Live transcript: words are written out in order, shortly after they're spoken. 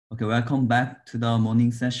Okay, welcome back to the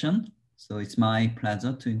morning session. So it's my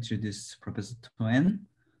pleasure to introduce Professor Toën.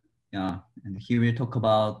 Yeah, and here we talk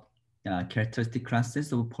about characteristic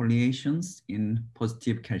classes of foliations in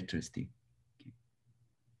positive characteristic.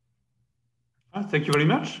 Okay. Thank you very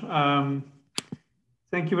much.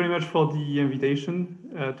 Thank you very much for the invitation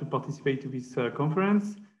to participate to this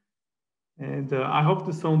conference. And I hope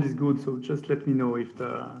the sound is good. So just let me know if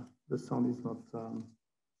the sound is not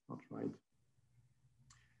right.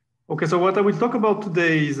 Okay, so what I will talk about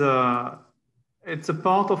today is it's a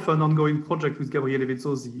part of an ongoing project with Gabriele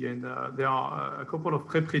Vezzosi, and there are a couple of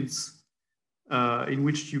preprints in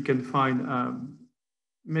which you can find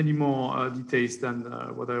many more details than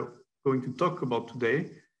what I'm going to talk about today.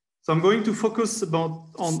 So I'm going to focus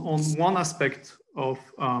on one aspect of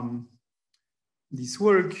this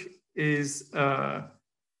work is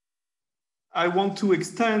I want to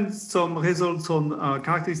extend some results on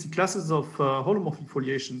characteristic classes of holomorphic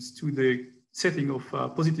foliations to the setting of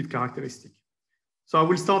positive characteristic. So I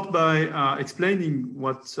will start by explaining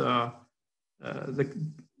what the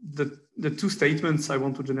two statements I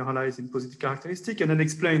want to generalize in positive characteristic, and then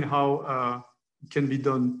explain how it can be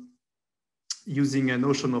done using a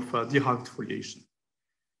notion of derived foliation.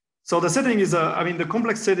 So the setting is, the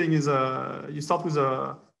complex setting is, you start with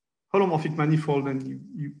a holomorphic manifold, and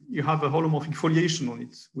you have a holomorphic foliation on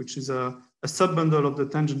it, which is a subbundle of the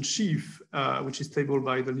tangent sheaf, which is stable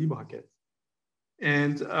by the Lie bracket.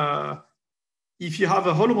 And if you have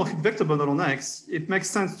a holomorphic vector bundle on X, it makes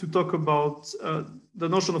sense to talk about the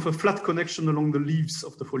notion of a flat connection along the leaves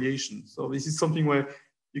of the foliation. So this is something where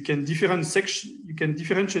you can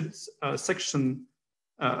differentiate section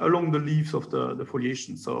along the leaves of the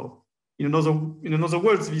foliation. So in other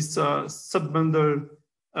words, this subbundle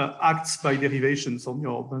acts by derivations on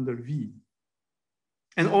your bundle V.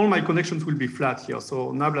 And all my connections will be flat here.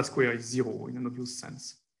 So nabla square is 0 in an obvious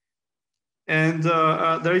sense. And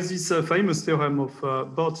there is this famous theorem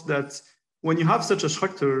of Bott that when you have such a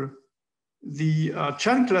structure, the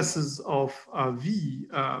Chan classes of V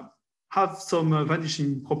have some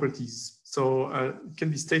vanishing properties. So it can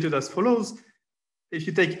be stated as follows. If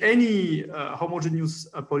you take any homogeneous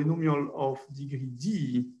polynomial of degree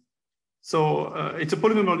D, so it's a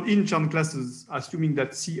polynomial in Chan classes, assuming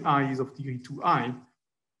that Ci is of degree 2i.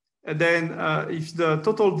 And then if the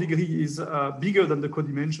total degree is bigger than the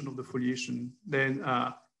codimension of the foliation, then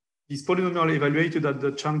this polynomial evaluated at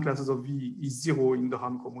the Chan classes of V is 0 in the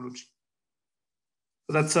Rham cohomology.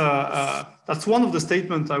 So that's one of the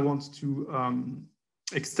statements I want to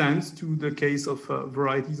extend to the case of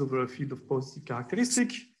varieties over a field of positive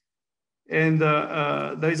characteristic. And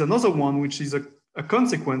there is another one, which is a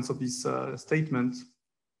consequence of this statement,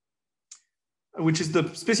 which is the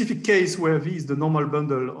specific case where V is the normal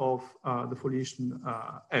bundle of the foliation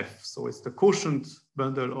F. So it's the quotient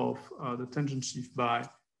bundle of the tangent sheaf by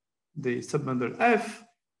the subbundle F.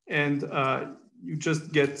 And you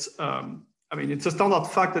just get, it's a standard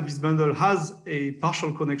fact that this bundle has a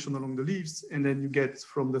partial connection along the leaves, and then you get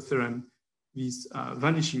from the theorem this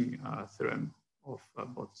vanishing theorem of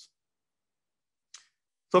Bott.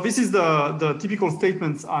 So this is the typical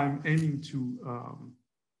statements I'm aiming to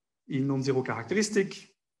in non-zero characteristic.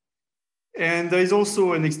 And there is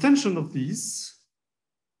also an extension of this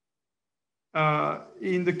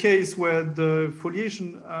in the case where the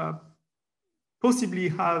foliation possibly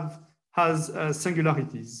has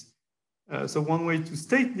singularities. So one way to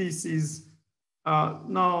state this is,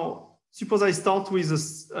 now suppose I start with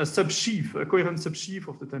a subsheaf, a coherent subsheaf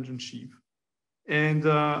of the tangent sheaf. And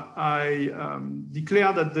I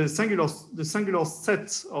declare that the singular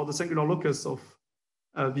set or the singular locus of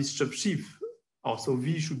this subsheaf, also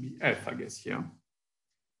V should be F, I guess, here,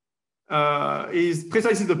 is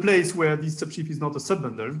precisely the place where this subsheaf is not a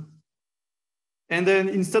subbundle. And then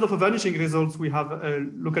instead of a vanishing result, we have a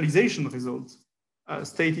localization result,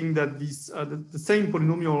 stating that this the same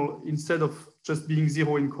polynomial, instead of just being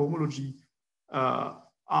 0 in cohomology,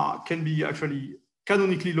 can be actually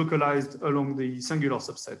canonically localized along the singular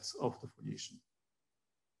subsets of the foliation.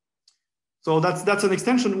 So that's an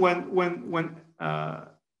extension when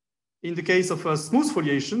in the case of a smooth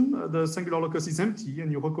foliation, the singular locus is empty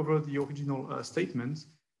and you recover the original statement.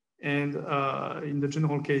 And in the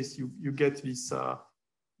general case, you get this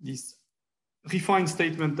refined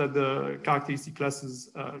statement that the characteristic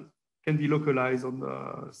classes can be localized on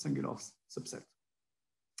the singular subset.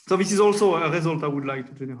 So this is also a result I would like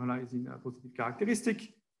to generalize in a positive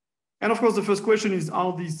characteristic. And of course, the first question is,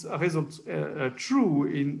 are these results true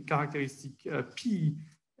in characteristic P?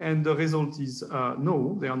 And the result is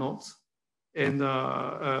no, they are not. And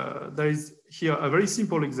there is here a very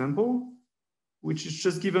simple example. which is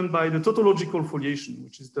just given by the tautological foliation,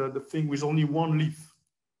 which is the thing with only one leaf.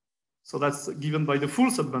 So that's given by the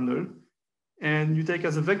full subbundle. And you take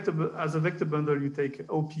as a vector bundle, you take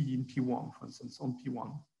OP in P1, for instance, on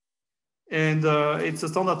P1. And it's a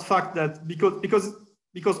standard fact that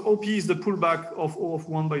because OP is the pullback of O of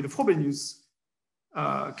 1 by the Frobenius,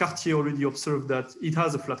 Cartier already observed that it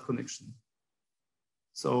has a flat connection.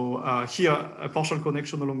 So here, a partial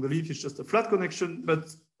connection along the leaf is just a flat connection,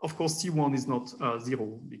 but of course, C1 is not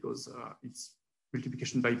 0 because it's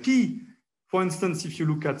multiplication by P. For instance, if you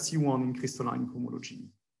look at C1 in crystalline cohomology.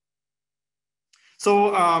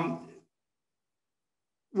 So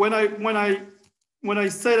when I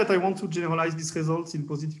say that I want to generalize these results in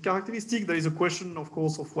positive characteristic, there is a question, of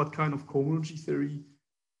course, of what kind of cohomology theory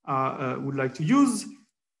I would like to use.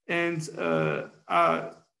 And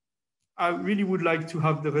I really would like to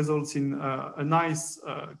have the results in a nice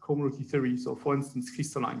cohomology theory. So for instance,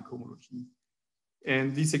 crystalline cohomology.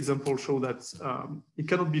 And this example show that it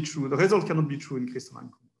cannot be true. The result cannot be true in crystalline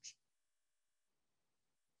cohomology.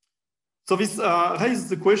 So this raises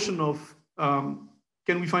the question of,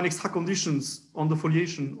 can we find extra conditions on the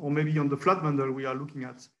foliation or maybe on the flat bundle we are looking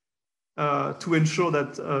at to ensure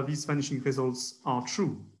that these vanishing results are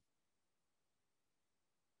true?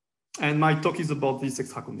 And my talk is about these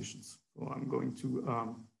extra conditions. So I'm going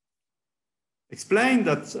to explain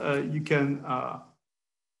that you can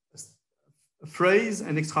phrase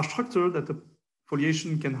an extra structure that the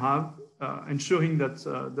foliation can have, ensuring that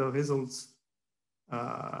the results,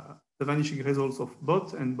 the vanishing results of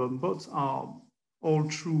Bott and Baum-Bott are all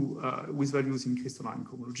true with values in crystalline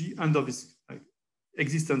cohomology under this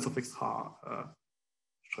existence of extra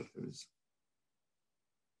structures.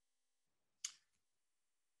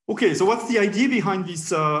 Okay, so what's the idea behind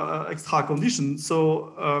this extra condition?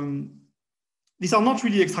 So these are not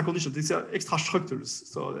really extra conditions, these are extra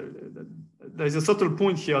structures. So there's a subtle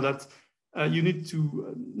point here that you need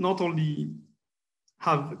to not only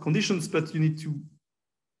have conditions, but you need to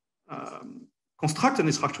construct an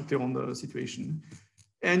extra structure on the situation.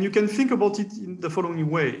 And you can think about it in the following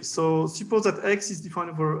way. So suppose that X is defined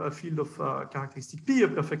over a field of characteristic P, a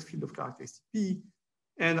perfect field of characteristic P,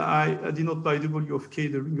 and I denote by W of K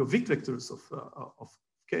the ring of Wicht vectors of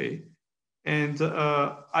K. And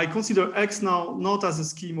I consider X now not as a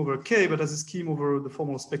scheme over K, but as a scheme over the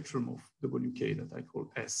formal spectrum of WK that I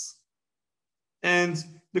call S. And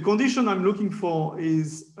the condition I'm looking for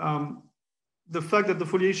is the fact that the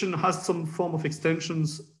foliation has some form of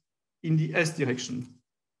extensions in the S direction.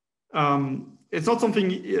 It's not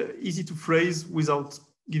something easy to phrase without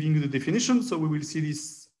giving you the definition. So we will see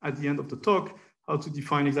this at the end of the talk, how to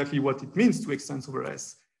define exactly what it means to extend over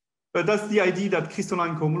S. But that's the idea that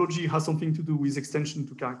crystalline cohomology has something to do with extension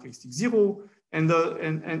to characteristic 0. And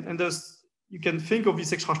thus you can think of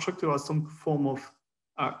this extra structure as some form of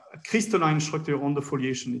a crystalline structure on the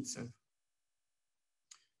foliation itself.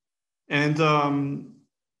 And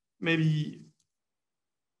maybe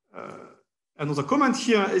another comment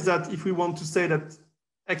here is that if we want to say that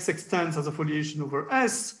X extends as a foliation over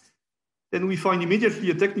S, then we find immediately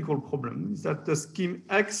a technical problem, is that the scheme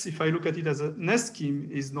X, if I look at it as an S scheme,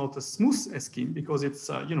 is not a smooth S scheme because it's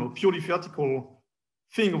purely vertical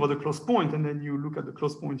thing over the closed point, and then you look at the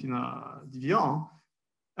closed point in a DVR.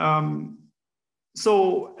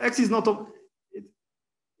 So X is not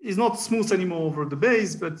smooth anymore over the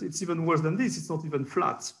base, but it's even worse than this. It's not even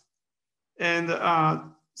flat. And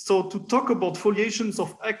so to talk about foliations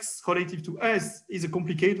of X relative to S is a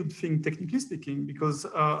complicated thing, technically speaking, because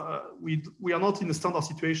we are not in a standard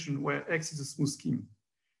situation where X is a smooth scheme.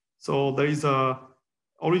 So there is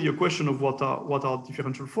already a question of what are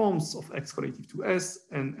differential forms of X relative to S,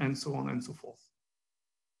 and so on and so forth.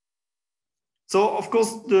 So of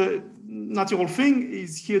course, the natural thing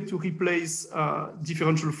is here to replace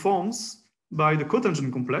differential forms by the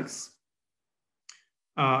cotangent complex,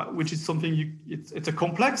 which is something it's a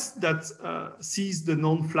complex that sees the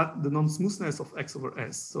non-smoothness of X over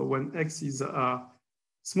S. So when X is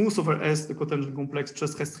smooth over S, the cotangent complex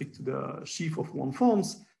just restricts to the sheaf of one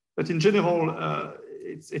forms. But in general,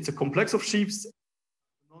 it's a complex of sheaves.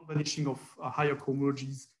 Non-vanishing of higher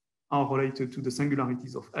cohomologies are related to the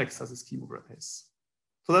singularities of X as a scheme over S.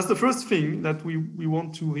 So that's the first thing, that we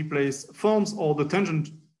want to replace forms or the tangent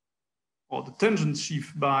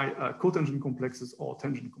sheaf by cotangent complexes or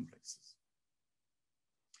tangent complexes.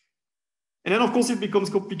 And then of course it becomes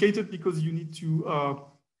complicated because you need to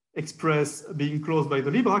express being closed by the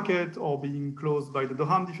Lie bracket or being closed by the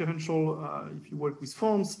Rham differential if you work with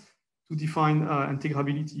forms to define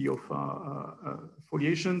integrability of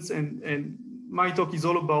foliations. And my talk is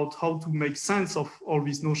all about how to make sense of all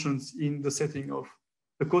these notions in the setting of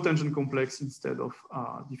the cotangent complex instead of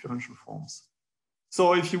differential forms.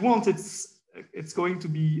 So if you want, it's going to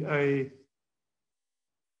be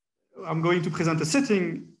I'm going to present a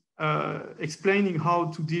setting explaining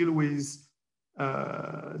how to deal with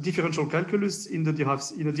differential calculus in a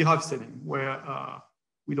derived setting, where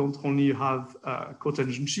we don't only have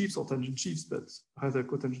cotangent sheaves or tangent sheaves, but rather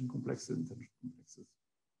cotangent complexes and tangent complexes.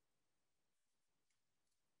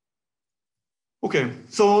 Okay,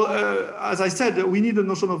 so as I said, we need a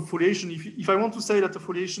notion of foliation. If I want to say that the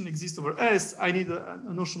foliation exists over S, I need a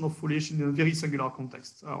notion of foliation in a very singular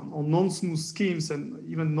context, on non-smooth schemes and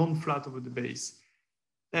even non-flat over the base.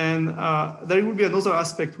 And there will be another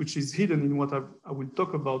aspect which is hidden in what I will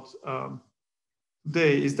talk about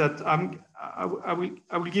today, is that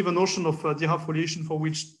I will give a notion of derived foliation for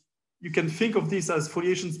which you can think of this as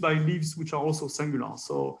foliations by leaves which are also singular.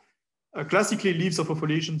 So classically, leaves of a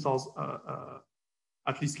foliation are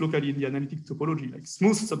at least locally in the analytic topology, like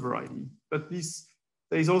smooth subvariety. But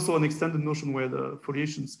there is also an extended notion where the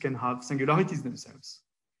foliations can have singularities themselves.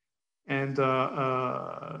 And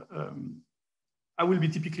I will be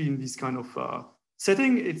typically in this kind of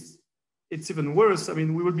setting. It's even worse. I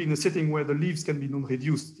mean, we will be in a setting where the leaves can be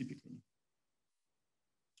non-reduced typically.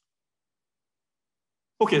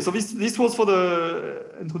 Okay, so this was for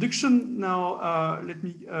the introduction. Now, let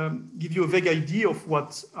me give you a vague idea of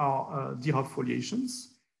what are derived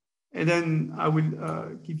foliations. And then I will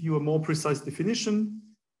give you a more precise definition.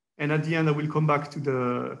 And at the end, I will come back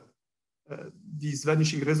to this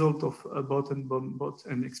vanishing result of Bott and Baum-Bott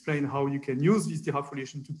and explain how you can use this derived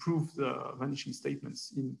foliation to prove the vanishing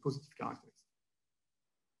statements in positive characteristics.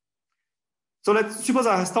 So let's suppose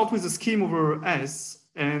I start with a scheme over S.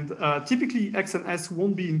 And typically, X and S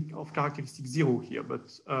won't be of characteristic 0 here,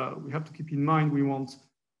 but we have to keep in mind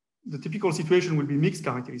the typical situation will be mixed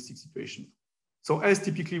characteristic situation. So S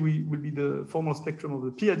typically will be the formal spectrum of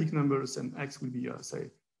the p-adic numbers, and X will be,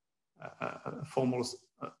 say, a formal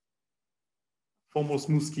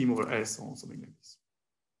smooth scheme over S or something like this.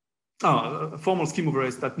 A formal scheme over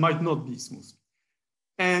S that might not be smooth.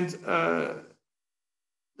 And a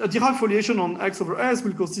derived foliation on X over S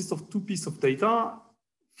will consist of two pieces of data.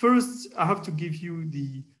 First, I have to give you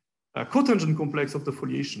the cotangent complex of the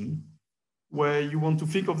foliation, where you want to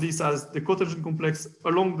think of this as the cotangent complex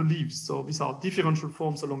along the leaves. So these are differential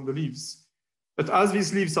forms along the leaves. But as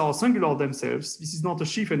these leaves are singular themselves, this is not a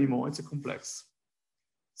sheaf anymore, it's a complex.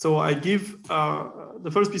 So I give, the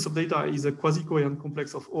first piece of data is a quasi-coherent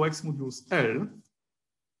complex of OX modulus L.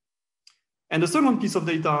 And the second piece of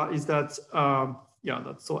data is that,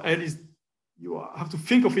 so L is, you have to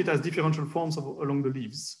think of it as differential forms along the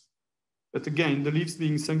leaves. But again, the leaves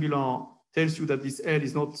being singular tells you that this L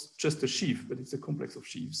is not just a sheaf, but it's a complex of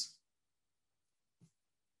sheaves.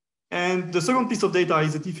 And the second piece of data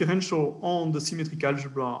is a differential on the symmetric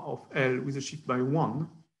algebra of L with a shift by 1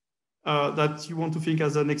 that you want to think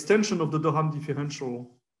as an extension of the Rham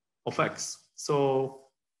differential of X.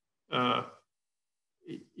 So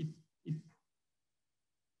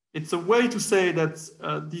it's a way to say that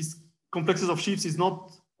these complexes of sheaves is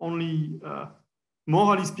not only,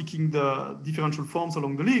 morally speaking, the differential forms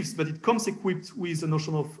along the leaves, but it comes equipped with the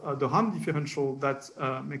notion of the Rham differential that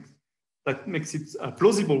makes it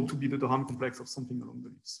plausible to be the Rham complex of something along the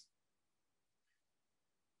leaves.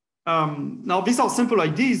 Now, these are simple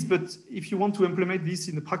ideas, but if you want to implement this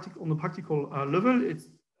on the practical level, it's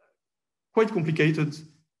quite complicated,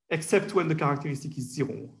 except when the characteristic is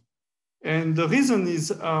 0. And the reason is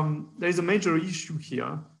there is a major issue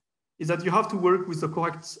here, is that you have to work with the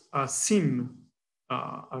correct sim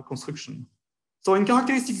construction. So in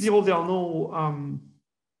characteristic 0, there are no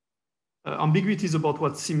ambiguities about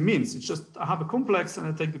what sim means. It's just I have a complex and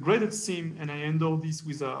I take the graded sim and I handle this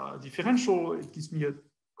with a differential. It gives me a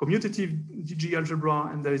commutative DG algebra,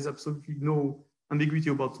 and there is absolutely no ambiguity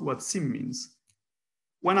about what sim means.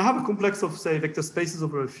 When I have a complex of, say, vector spaces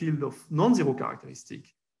over a field of non-zero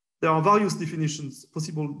characteristic, there are various definitions,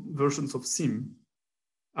 possible versions of sim.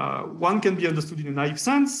 One can be understood in a naive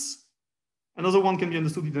sense. Another one can be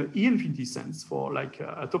understood in an E-infinity sense for like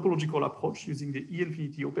a topological approach using the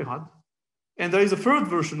E-infinity operad. And there is a third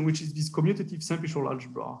version, which is this commutative simplicial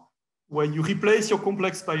algebra, where you replace your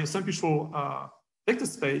complex by a simplicial vector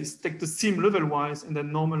space, take the sim level-wise, and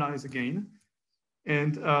then normalize again.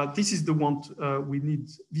 And this is the one we need.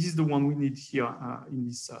 This is the one we need here in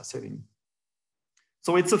this setting.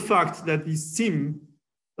 So it's a fact that this sim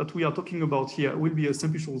that we are talking about here will be a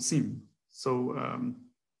simplicial sim. So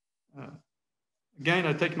again,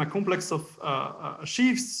 I take my complex of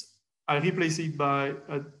sheaves, I replace it by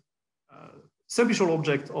a simplicial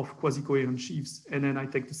object of quasi-coherent sheaves, and then I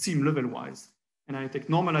take the sim level-wise, and I take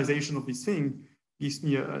normalization of this thing. gives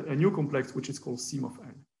me a new complex, which is called sim of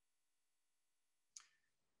n.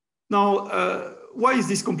 Now, why is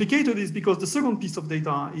this complicated? Is because the second piece of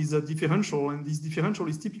data is a differential, and this differential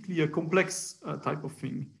is typically a complex type of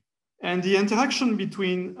thing. And the interaction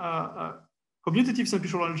between commutative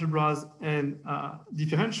simplicial algebras and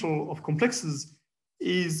differential of complexes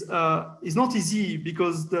is not easy,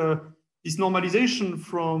 because this normalization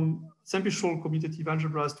from simplicial commutative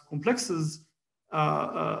algebras to complexes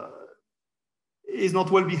is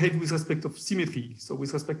not well behaved with respect of symmetry, so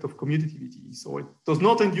with respect of commutativity. So it does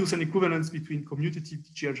not induce an equivalence between commutative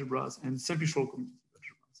TG algebras and simplicial commutative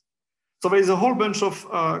algebras. So there is a whole bunch of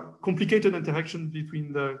complicated interactions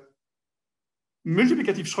between the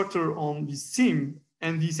multiplicative structure on this sim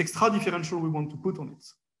and this extra differential we want to put on it.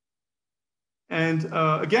 And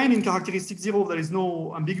again, in characteristic 0, there is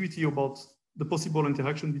no ambiguity about the possible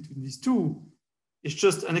interaction between these two. It's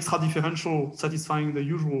just an extra differential satisfying the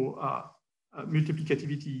usual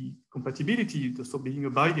multiplicativity compatibility, so being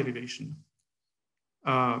a biderivation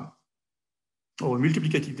or a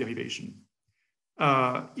multiplicative derivation.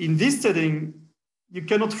 In this setting, you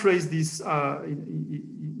cannot phrase this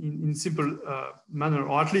in simple manner,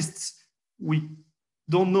 or at least we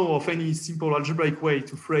don't know of any simple algebraic way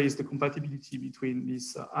to phrase the compatibility between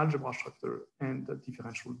this algebra structure and the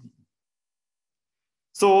differential D.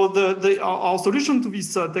 So our solution to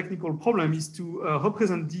this technical problem is to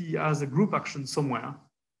represent D as a group action somewhere,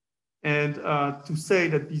 and to say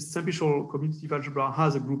that this simplicial commutative algebra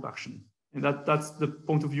has a group action. And that's the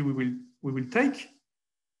point of view we will take.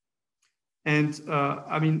 And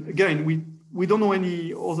I mean, again, we don't know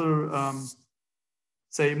any other,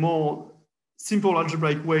 say, more simple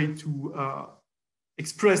algebraic way to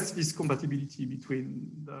express this compatibility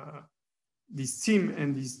between this sim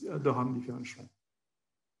and this the Rham differential.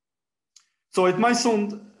 So it might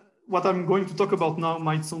sound, what I'm going to talk about now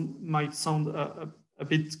might sound a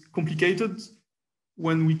bit complicated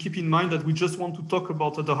when we keep in mind that we just want to talk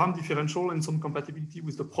about the Rham differential and some compatibility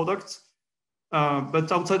with the product.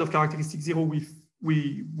 But outside of characteristic 0,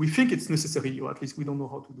 we think it's necessary, or at least we don't know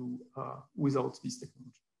how to do without this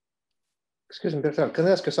technology. Excuse me, Bertrand, can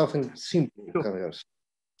I ask you something simple? Sure.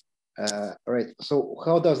 Right, so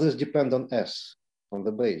how does this depend on S, on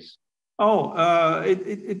the base? Oh,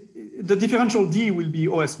 the differential D will be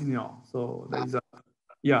OS linear. So there is a,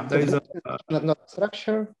 yeah, there is a not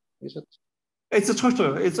structure, is it? It's a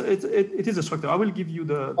structure. It is a structure. I will give you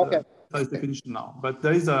the definition now. But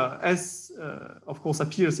there is a S, of course,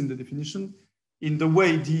 appears in the definition in the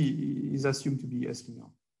way D is assumed to be S linear.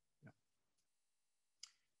 Yeah.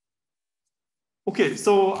 Okay,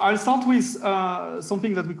 so I'll start with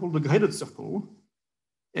something that we call the graded circle,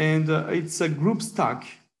 and it's a group stack.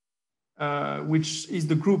 Which is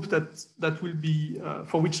the group that will be,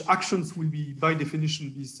 for which actions will be, by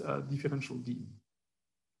definition, this differential D.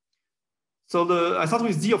 So I start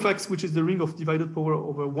with D of X, which is the ring of divided power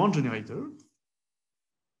over one generator.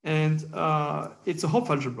 And it's a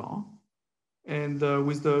Hopf algebra. And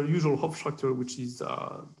with the usual Hopf structure, which is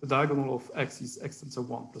the diagonal of X is X tensor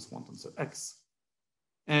 1 plus 1 tensor X.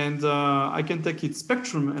 And I can take its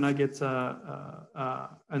spectrum and I get an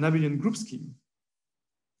abelian group scheme,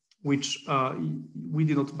 which we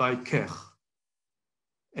denote by Ker.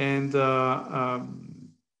 And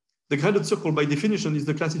the graded circle, by definition, is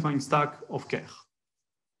the classifying stack of Ker.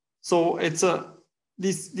 So it's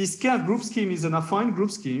this Ker group scheme is an affine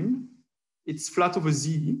group scheme. It's flat over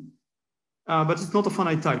Z, but it's not a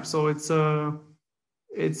finite type. So it's a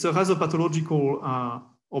rather pathological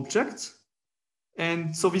object.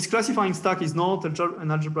 And so this classifying stack is not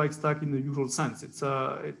an algebraic stack in the usual sense.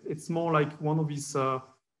 It's more like one of these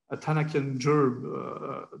a Tannakian gerb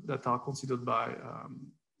that are considered by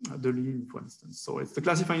de Lien, for instance. So it's the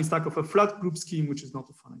classifying stack of a flat group scheme, which is not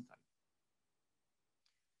a finite type.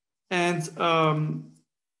 And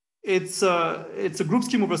it's a group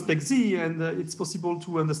scheme over spec Z, and it's possible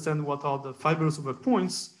to understand what are the fibers over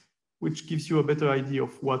points, which gives you a better idea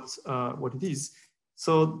of what it is.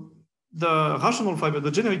 So the rational fiber,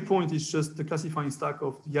 the generic point, is just the classifying stack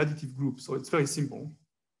of the additive group. So it's very simple.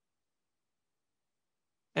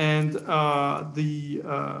 And the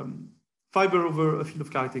fiber over a field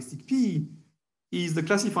of characteristic P is the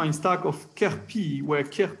classifying stack of Ker P, where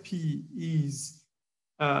Ker P is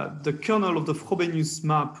the kernel of the Frobenius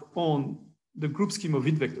map on the group scheme of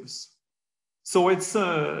Witt vectors. So it's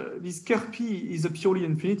this Ker P is a purely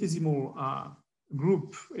infinitesimal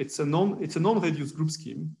group. It's a non-reduced group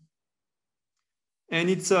scheme. And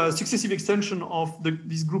it's a successive extension of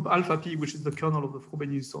this group alpha P, which is the kernel of the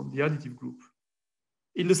Frobenius on the additive group,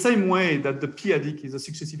 in the same way that the P-adic is a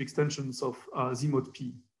successive extension of Z mod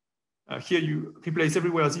P Here you replace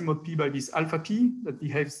everywhere Z mod P by this alpha P that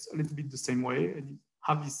behaves a little bit the same way, and you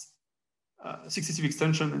have this successive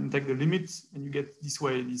extension and take the limit, and you get this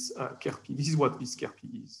way this ker P. This is what this ker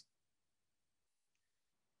P is.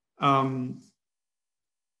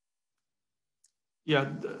 Yeah,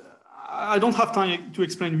 I don't have time to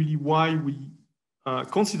explain really why we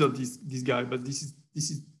consider this guy, but this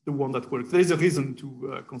is the one that works. There is a reason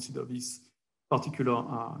to consider this particular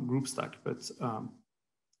group stack, but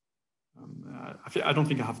I don't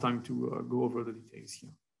think I have time to go over the details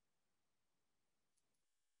here.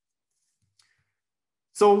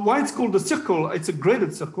 So why it's called the circle? It's a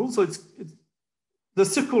graded circle. So the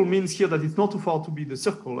circle means here that it's not too far to be the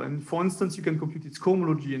circle. And for instance, you can compute its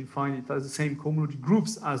cohomology and find it has the same cohomology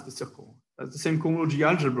groups as the circle. It has the same cohomology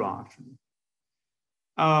algebra, actually.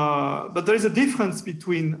 But there is a difference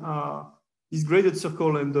between this graded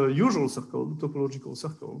circle and the usual circle, the topological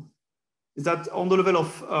circle, is that on the level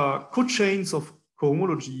of cochains of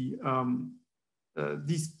cohomology,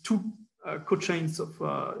 these two cochains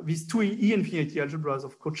of these two E-infinity algebras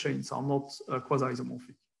of cochains are not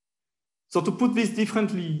quasi-isomorphic. So to put this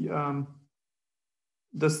differently,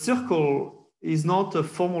 the circle is not a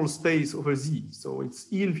formal space over Z. So its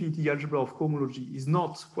E-infinity algebra of cohomology is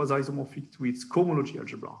not quasi-isomorphic to its cohomology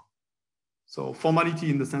algebra. So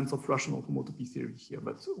formality in the sense of rational homotopy theory here,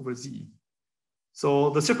 but over Z. So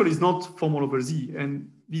the circle is not formal over Z,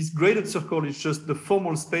 and this graded circle is just the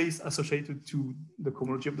formal space associated to the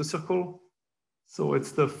cohomology of the circle. So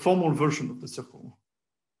it's the formal version of the circle.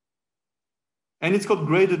 And it's got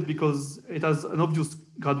graded because it has an obvious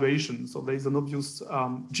graduation. So there is an obvious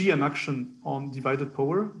GM action on divided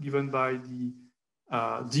power given by the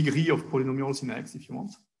degree of polynomials in X, if you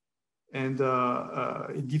want. And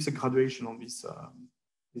it gives a graduation on this,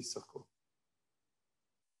 this circle.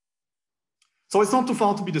 So it's not too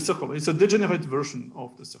far to be the circle. It's a degenerate version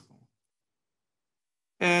of the circle.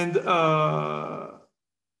 And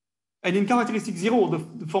in characteristic 0,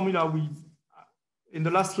 the formula we, in the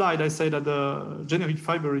last slide, I said that the generic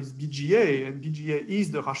fiber is BGA, and BGA is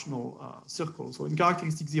the rational circle. So in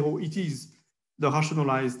characteristic 0, it is the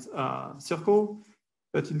rationalized circle,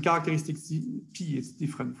 but in characteristic P, it's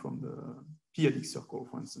different from the p-adic circle,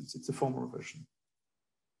 for instance. It's a formal version.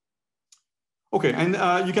 Okay, and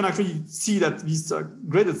you can actually see that this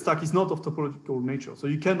graded stack is not of topological nature. So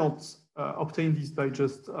you cannot obtain this by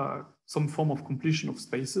just some form of completion of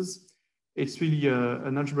spaces. It's really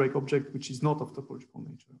an algebraic object which is not of topological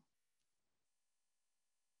nature.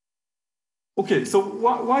 Okay, so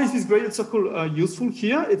why is this graded circle useful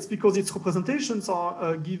here? It's because its representations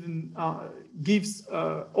are gives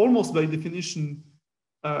almost by definition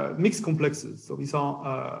mixed complexes. So these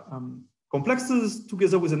are complexes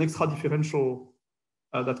together with an extra differential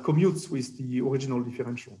that commutes with the original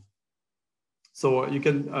differential. So you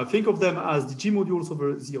can think of them as the G modules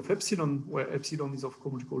over Z of epsilon, where epsilon is of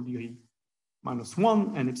cohomological degree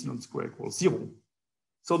 -1 and epsilon square equals 0.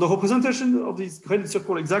 So the representation of this graded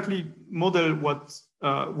circle exactly model what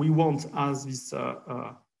we want as this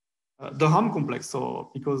the Rham complex.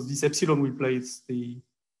 So because this epsilon will play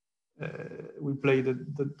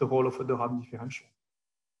the role of the Rham differential.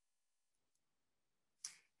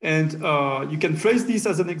 And you can phrase this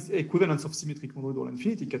as an equivalence of symmetric monoidal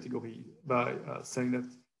infinity category by saying that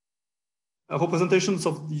representations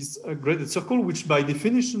of this graded circle, which by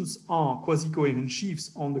definitions are quasi-coherent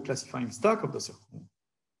sheaves on the classifying stack of the circle,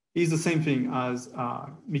 is the same thing as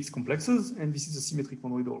mixed complexes, and this is a symmetric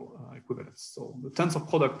monoidal equivalence. So the tensor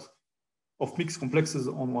product of mixed complexes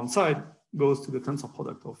on one side goes to the tensor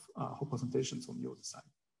product of representations on the other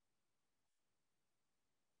side.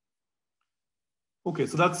 Okay,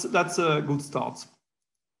 so that's a good start.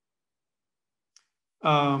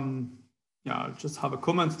 Yeah, I'll just have a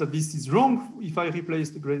comment that this is wrong if I replace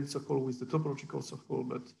the graded circle with the topological circle,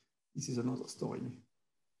 but this is another story.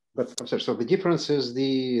 But I'm sorry, so the difference is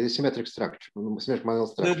the symmetric structure, symmetric model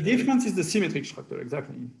structure. The difference is the symmetric structure,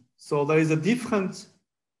 exactly. So there is a different,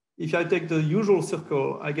 if I take the usual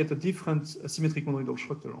circle, I get a different symmetric monoidal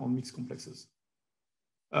structure on mixed complexes.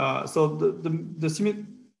 So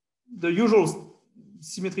the usual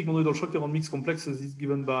symmetric monoidal structure on mixed complexes is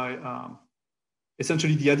given by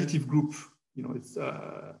essentially the additive group. You know, it's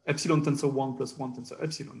epsilon tensor 1 plus 1 tensor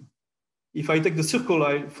epsilon. If I take the circle,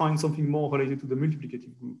 I find something more related to the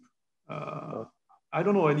multiplicative group. I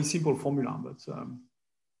don't know any simple formula, but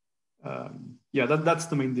yeah, that's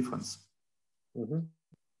the main difference. Mm-hmm.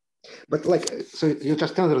 But like, so you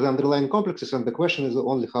just consider the underlying complexes, and the question is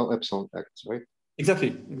only how epsilon acts, right?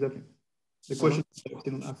 Exactly, exactly. The question is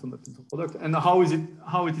epsilon acts on the tensor product, and how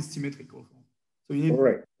it is symmetric also. So you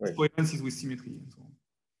need coherences with symmetry and so on.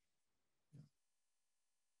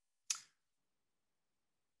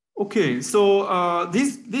 Okay, so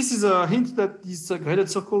this is a hint that this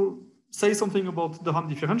graded circle says something about the Rham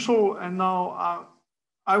differential, and now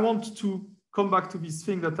I want to come back to this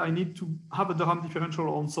thing that I need to have a Rham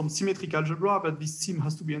differential on some symmetric algebra, but this sim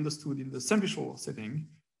has to be understood in the simple setting.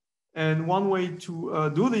 And one way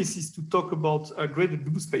to do this is to talk about graded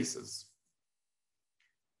loop spaces.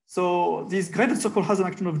 So this graded circle has an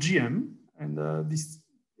action of GM, and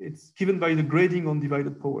it's given by the grading on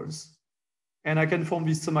divided powers. And I can form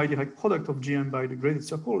this semi-direct product of GM by the graded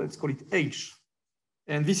circle. Let's call it H.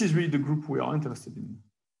 And this is really the group we are interested in.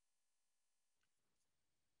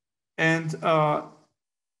 And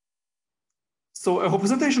so a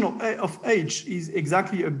representation of H is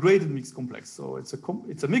exactly a graded mixed complex. So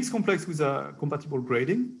it's a mixed complex with a compatible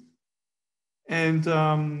grading. And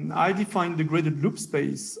I define the graded loop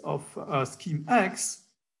space of scheme X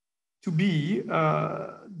to be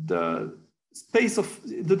the space of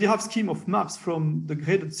the derived scheme of maps from the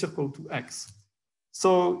graded circle to X.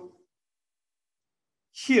 So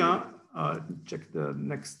here, let me check the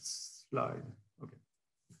next slide. Okay.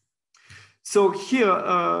 So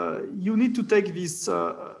here, you need to take this,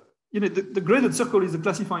 the graded circle is a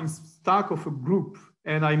classifying stack of a group,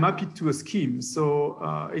 and I map it to a scheme.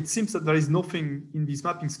 So it seems that there is nothing in this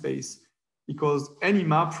mapping space because any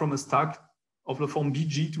map from a stack of the form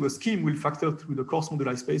BG to a scheme will factor through the coarse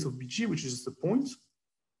moduli space of BG, which is just a point.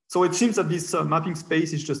 So it seems that this mapping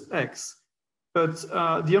space is just X. But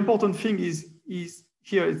the important thing is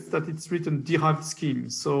here is that it's written derived scheme.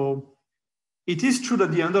 So it is true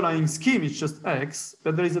that the underlying scheme is just X,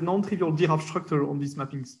 but there is a non-trivial derived structure on this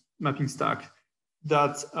mapping stack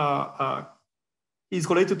that is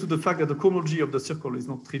related to the fact that the cohomology of the circle is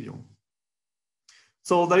not trivial.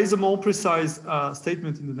 So there is a more precise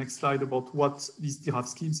statement in the next slide about what these derived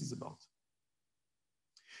schemes is about.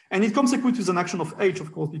 And it comes equipped with an action of H,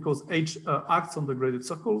 of course, because H acts on the graded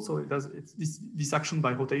circle. So it's this action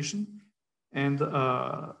by rotation. And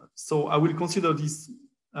so I will consider this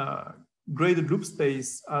graded loop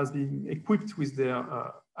space as being equipped with their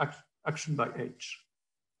action by H.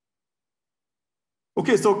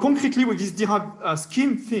 Okay, so concretely with this derived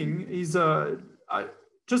scheme thing is, I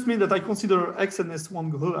just mean that I consider X and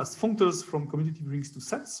S1 as functors from commutative rings to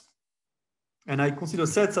sets. And I consider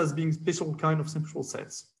sets as being special kind of simple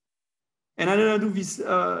sets. And then I do this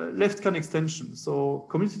left-hand extension. So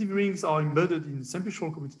commutative rings are embedded in simple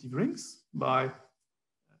commutative rings by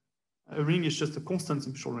a ring is just a constant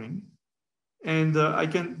simple ring. And I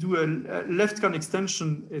can do a left-hand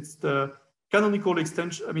extension. It's the canonical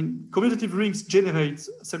extension. I mean, commutative rings generate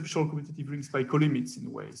simple commutative rings by colimits in a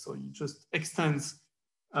way. So you just extend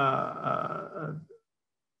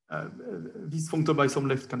this functor by some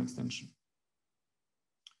left-hand extension.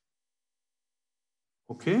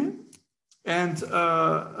 Okay. And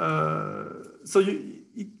so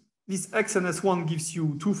this X and S1 gives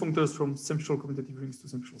you two functors from simple commutative rings to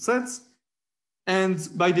simple sets. And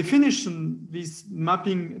by definition, this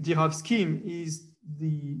mapping derived scheme is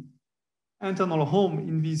the internal home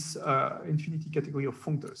in this infinity category of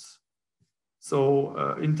functors.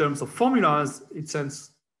 So in terms of formulas, it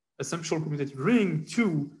sends a simple commutative ring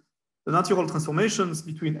to the natural transformations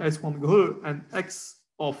between S1 Greux and X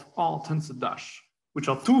of R tensor dash, which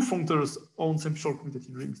are two functors on simple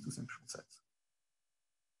commutative rings to simple sets.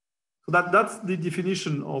 So that's the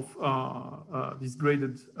definition of this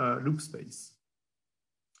graded loop space.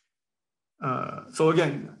 So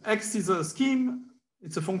again, X is a scheme.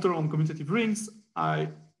 It's a functor on commutative rings. I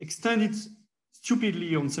extend it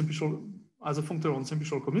stupidly on simple as a functor on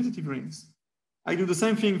simple commutative rings. I do the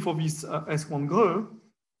same thing for this S1 Greux,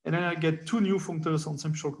 and then I get two new functors on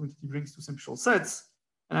simple commutative rings to simple sets,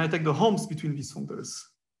 and I take the homes between these functors.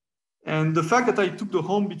 And the fact that I took the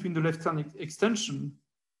home between the left-hand extension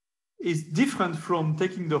is different from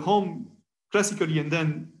taking the home classically and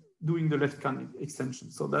then doing the left-hand extension.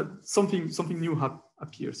 So that something new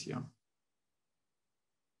appears here.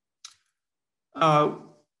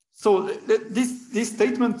 So this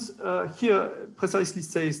statement here precisely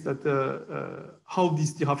says that how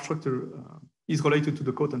this derived structure is related to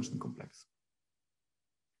the cotangent complex.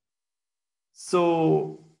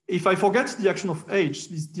 So if I forget the action of H,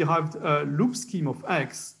 this derived loop scheme of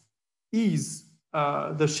X is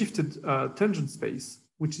the shifted tangent space,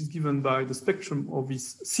 which is given by the spectrum of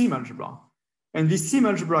this sim algebra. And this sim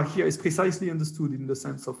algebra here is precisely understood in the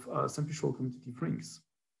sense of simple commutative rings.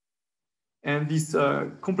 And this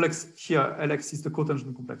complex here, Lx, is the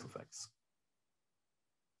cotangent complex of X.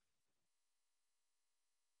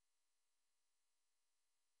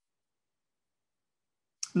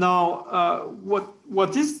 Now,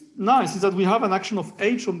 what is nice is that we have an action of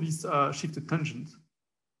H on this shifted tangent.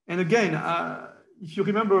 And again, if you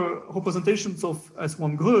remember, representations of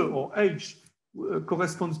S1 grö or H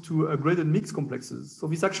correspond to graded mixed complexes. So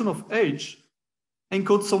this action of H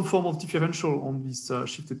encodes some form of differential on this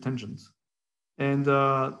shifted tangent. And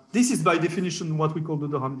this is by definition what we call the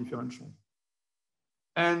Rham differential.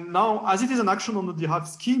 And now, as it is an action on the derived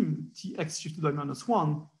scheme, Tx shifted by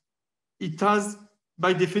 -1, it has,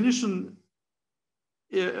 by definition,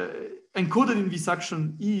 encoded in this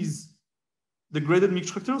action is the graded mixed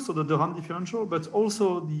structure, so the Rham differential, but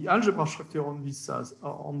also the algebra structure on this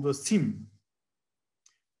on the scheme.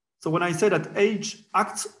 So when I say that H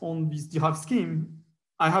acts on this derived scheme,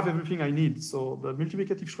 I have everything I need. So the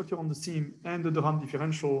multiplicative structure on the scheme and the Rham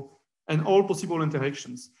differential and all possible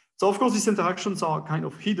interactions. So of course, these interactions are kind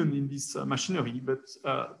of hidden in this machinery, but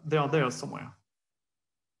they are there somewhere.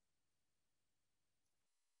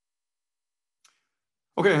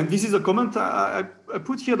 Okay, and this is a comment I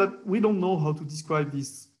put here that we don't know how to describe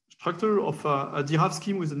this structure of a derived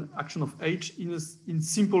scheme with an action of H in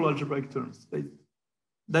simple algebraic terms.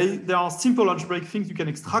 There are simple algebraic things you can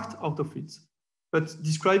extract out of it, but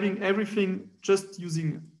describing everything just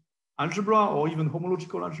using algebra or even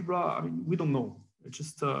homological algebra, I mean, we don't know. It's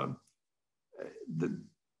just,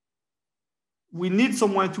 we need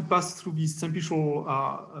somewhere to pass through this simple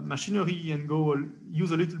machinery and go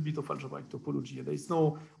use a little bit of algebraic topology. There is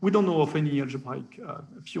no, we don't know of any algebraic,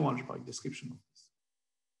 pure algebraic description of this.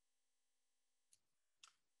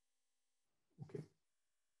 Okay.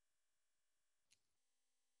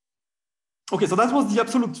 Okay, so that was the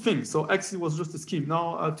absolute thing. So X was just a scheme.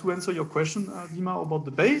 Now, to answer your question, Dima, about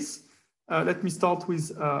the base, let me start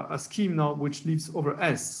with a scheme now which lives over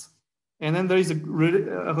S. And then there is a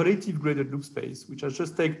relative graded loop space, which I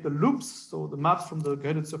just take the loops, so the maps from the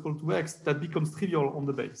graded circle to X, that becomes trivial on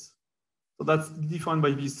the base. So that's defined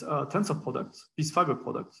by this tensor product, this fiber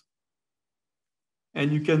product.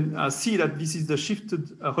 And you can see that this is the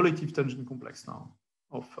shifted relative tangent complex now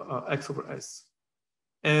of X over S.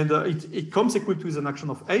 And it comes equipped with an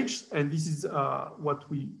action of H, and this is what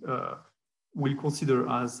we will consider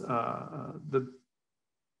as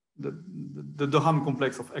the Rham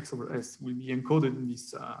complex of X over S will be encoded in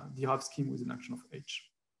this derived scheme with an action of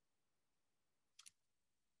H.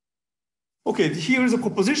 Okay, here is a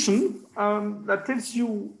proposition that tells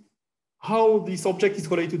you how this object is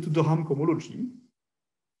related to the Rham cohomology.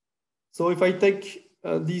 So if I take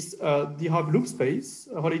this derived loop space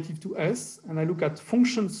relative to S, and I look at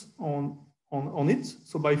functions on it.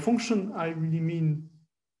 So by function, I really mean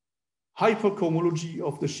hypercohomology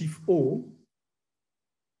of the sheaf O.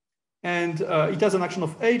 And it has an action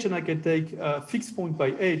of H, and I can take fixed point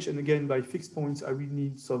by H. And again, by fixed points, I really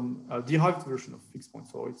need some derived version of fixed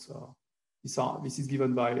points. So it's, this is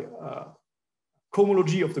given by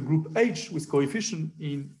cohomology of the group H with coefficient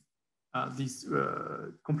in this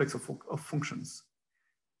complex of functions.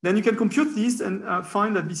 Then you can compute this and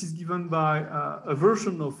find that this is given by a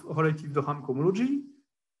version of relative Rham cohomology,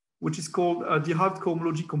 which is called derived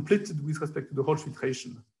cohomology completed with respect to the Hodge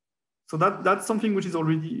filtration. So that's something which is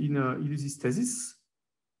already in Illusi's thesis,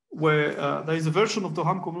 where there is a version of the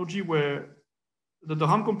Rham cohomology where the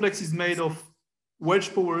Rham complex is made of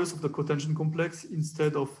wedge powers of the cotangent complex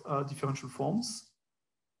instead of differential forms.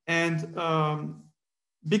 And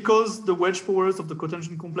because the wedge powers of the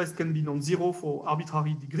cotangent complex can be non-zero for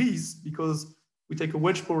arbitrary degrees, because we take a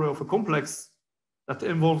wedge power of a complex that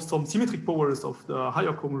involves some symmetric powers of the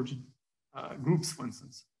higher cohomology groups, for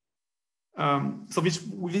instance. So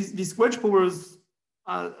these wedge powers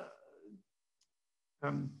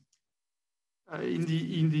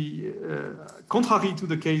contrary to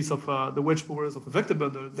the case of the wedge powers of a vector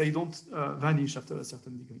bundle, they don't vanish after a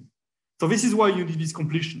certain degree. So this is why you need this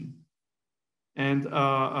completion. And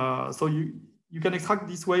so you can extract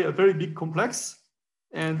this way a very big complex,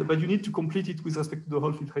 but you need to complete it with respect to the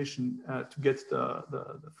Hodge filtration to get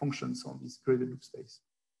the functions on this graded loop space.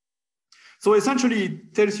 So essentially,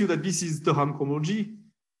 it tells you that this is the Rham cohomology.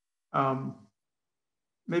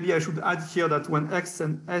 Maybe I should add here that when X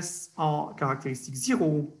and S are characteristic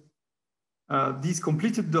 0, this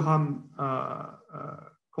completed the Rham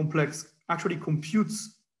complex actually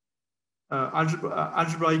computes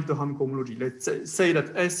algebraic the Rham cohomology. Let's say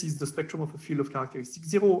that S is the spectrum of a field of characteristic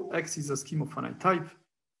 0, X is a scheme of finite type.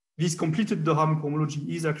 This completed the Rham cohomology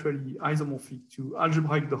is actually isomorphic to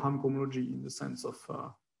algebraic the Rham cohomology in the sense of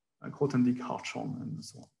Grothendieck, Hartshorne, and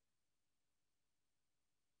so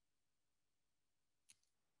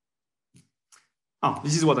on.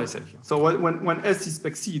 This is what I said here. So when S is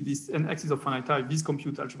spec C, this and X is of finite type, this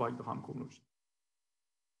compute algebraic the Rham cohomology.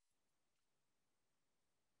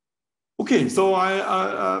 Okay, so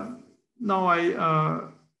now I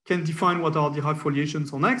can define what are derived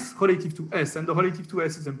foliations on X relative to S. And the relative to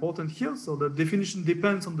S is important here. So the definition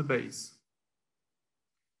depends on the base.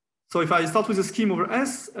 So if I start with a scheme over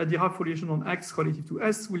S, a derived foliation on X relative to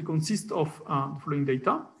S will consist of the following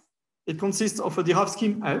data. It consists of a derived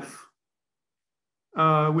scheme F,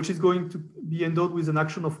 which is going to be endowed with an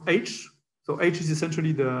action of H. So H is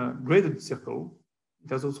essentially the graded circle. It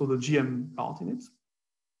has also the GM part in it.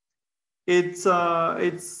 It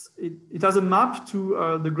has a map to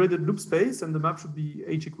the graded loop space, and the map should be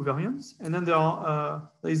H equivariant. And then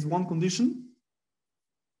there is one condition,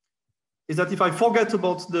 is that if I forget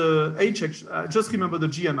about the H action, just remember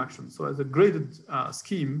the GM action. So as a graded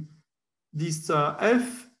scheme, this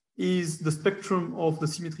F is the spectrum of the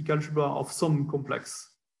symmetric algebra of some complex,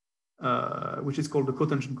 which is called the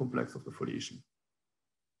cotangent complex of the foliation.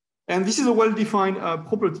 And this is a well-defined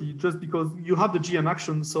property just because you have the GM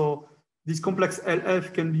action. So this complex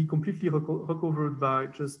LF can be completely recovered by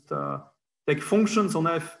just take functions on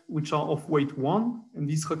F which are of weight 1, and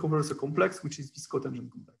this recovers a complex which is this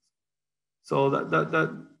cotangent complex. So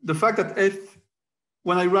the fact that F,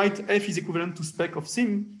 when I write F is equivalent to spec of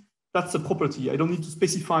sim, that's a property. I don't need to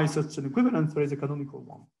specify such an equivalence. There is a canonical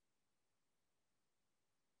one.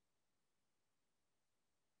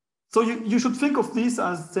 So you should think of this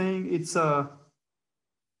as saying it's a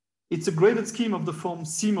graded scheme of the form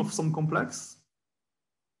sim of some complex,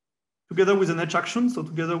 together with an H action, so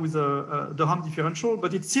together with the Rham differential,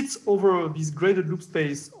 but it sits over this graded loop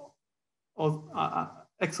space of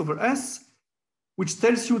X over S, which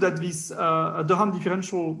tells you that this the Rham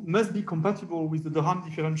differential must be compatible with the Rham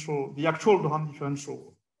differential, the actual Rham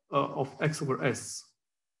differential of X over S.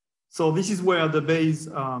 So this is where the base,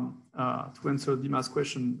 to answer Dima's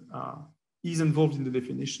question, is involved in the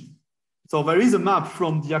definition. So there is a map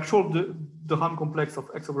from the actual the Rham complex of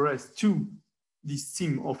X over S to this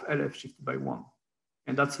sim of LF shifted by 1.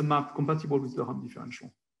 And that's a map compatible with the Rham differential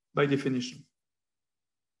by definition.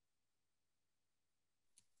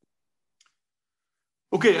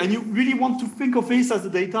 Okay, and you really want to think of this as the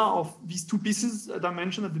data of these two pieces that I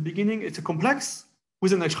mentioned at the beginning. It's a complex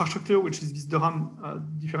with an extra structure, which is this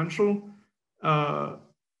Rham differential.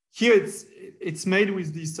 Here it's made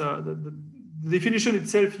with this, the definition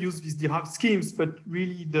itself uses these derived schemes, but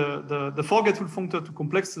really the forgetful functor to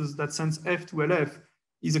complexes that sends F to LF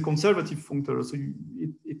is a conservative functor. So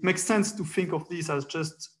it makes sense to think of this as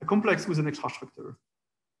just a complex with an extra structure.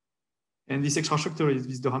 And this extra structure is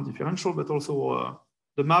this Rham differential, but also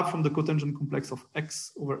the map from the cotangent complex of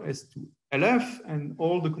X over S to LF and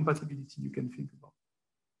all the compatibility you can think about.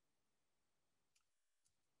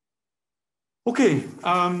 Okay,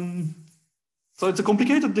 so it's a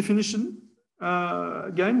complicated definition.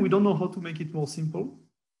 Again, we don't know how to make it more simple.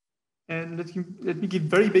 And let me give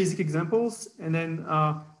very basic examples, and then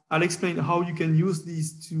I'll explain how you can use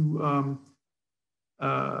these to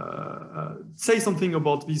say something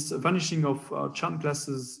about this vanishing of Chan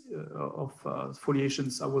classes of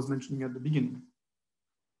foliations I was mentioning at the beginning.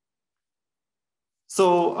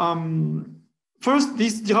 So first,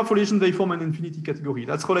 these derived foliations, they form an infinity category.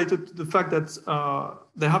 That's related to the fact that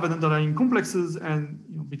they have an underlying complexes, and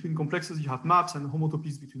between complexes you have maps and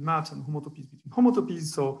homotopies between maps and homotopies between homotopies.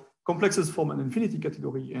 So complexes form an infinity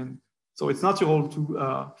category, and so it's natural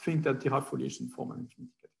to think that derived foliations form an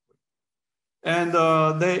infinity category. And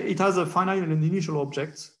it has a finite and an initial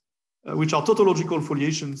object, which are tautological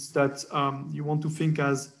foliations that you want to think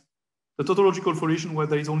as the tautological foliation where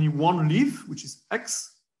there is only one leaf, which is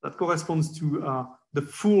X, that corresponds to the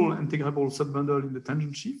full integrable subbundle in the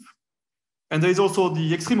tangent sheaf. And there is also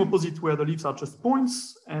the extreme opposite where the leaves are just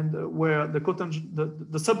points and where the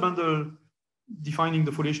subbundle defining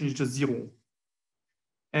the foliation is just 0.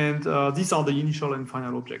 And these are the initial and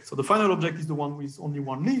final objects. So the final object is the one with only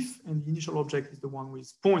one leaf, and the initial object is the one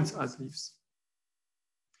with points as leaves.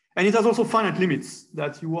 And it has also finite limits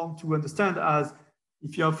that you want to understand as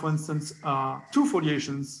if you have, for instance, two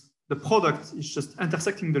foliations, the product is just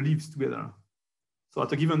intersecting the leaves together. So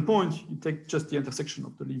at a given point, you take just the intersection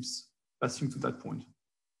of the leaves passing to that point.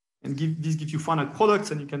 And this gives you finite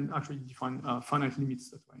products, and you can actually define finite limits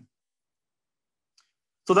that way.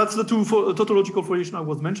 So that's the two tautological foliation I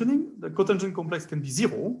was mentioning. The cotangent complex can be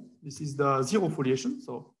 0. This is the 0 foliation.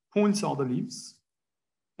 So points are the leaves.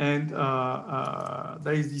 And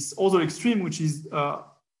there is this other extreme, which is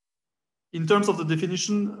in terms of the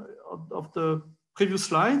definition of the previous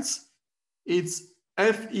slides, it's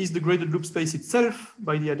F is the graded loop space itself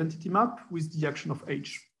by the identity map with the action of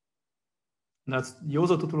H. And that's the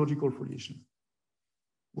other tautological foliation,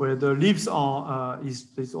 where the leaves are,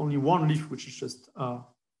 there's only one leaf, which is just,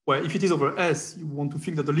 where if it is over S, you want to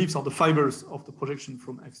think that the leaves are the fibers of the projection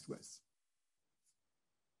from X to S.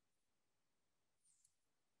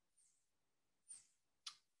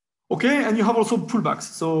 Okay, and you have also pullbacks.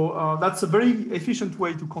 So that's a very efficient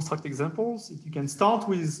way to construct examples. You can start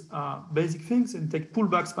with basic things and take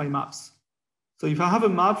pullbacks by maps. So if I have a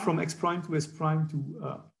map from x prime to s prime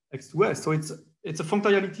to x to s, so it's a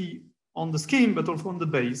functionality on the scheme, but also on the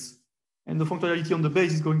base. And the functionality on the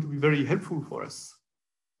base is going to be very helpful for us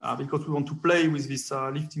because we want to play with this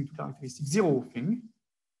lifting to characteristic 0 thing.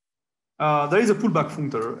 There is a pullback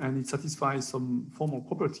functor, and it satisfies some formal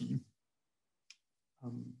property.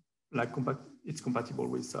 Like it's compatible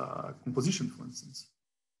with composition, for instance.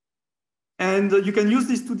 And you can use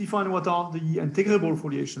this to define what are the integrable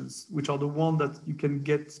foliations, which are the one that you can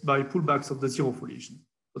get by pullbacks of the 0 foliation.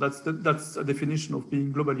 So that's a definition of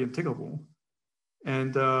being globally integrable,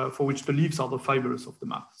 and for which the leaves are the fibers of the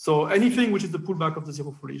map. So anything which is the pullback of the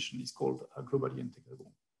 0 foliation is called globally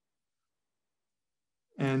integrable.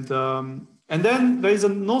 And then there is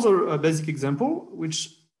another basic example,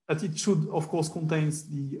 which that it should, of course, contains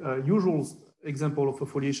the usual example of a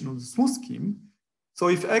foliation on the smooth scheme. So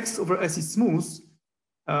if x over s is smooth,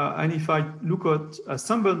 and if I look at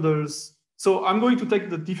some bundles, so I'm going to take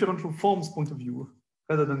the differential forms point of view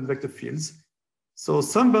rather than vector fields. So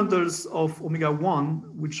some bundles of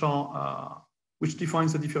omega-1, which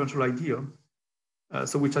defines the differential idea,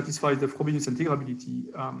 so which satisfies the Frobenius integrability,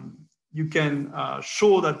 you can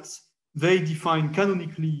show that they define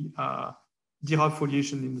canonically derived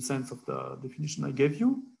foliation in the sense of the definition I gave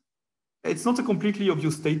you. It's not a completely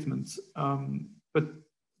obvious statement, but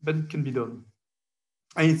it can be done.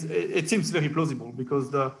 And it seems very plausible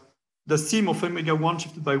because the scheme of omega-1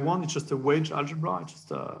 shifted by 1 is just a wedge algebra. It's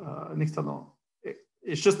just an external.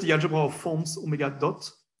 It's just the algebra of forms omega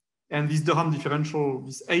dot, and this de Rham differential,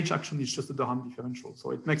 this H action is just a de Rham differential.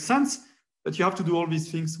 So it makes sense, but you have to do all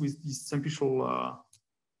these things with this simplicial.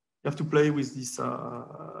 You have to play with this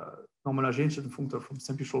normalization functor from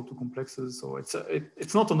simplicial to complexes. So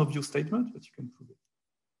it's not an obvious statement, but you can prove it.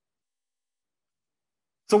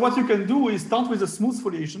 So what you can do is start with a smooth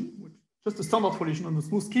foliation, just a standard foliation on the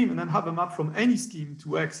smooth scheme, and then have a map from any scheme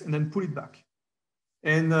to X and then pull it back.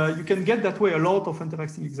 And you can get that way a lot of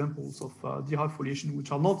interesting examples of derived foliation,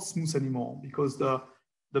 which are not smooth anymore because the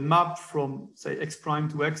map from, say, X prime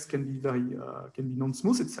to X can be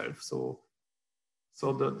non-smooth itself. So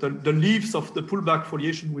the leaves of the pullback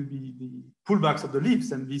foliation will be the pullbacks of the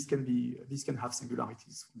leaves, and these can have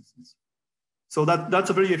singularities, for instance. So that's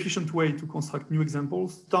a very efficient way to construct new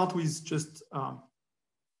examples. Start with just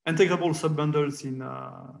integrable subbundles in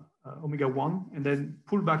omega-1, and then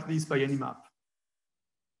pull back these by any map.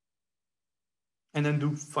 And then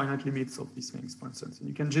do finite limits of these things, for instance. And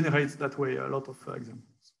you can generate that way a lot of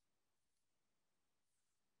examples.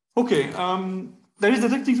 Okay. There is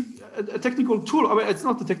a technical tool. I mean, it's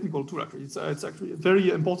not a technical tool, actually. It's actually a very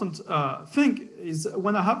important thing. Is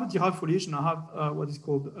when I have a derived foliation, I have what is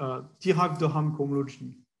called derived de Rham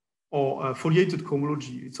cohomology, or foliated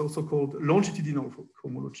cohomology. It's also called longitudinal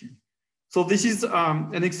cohomology. So this is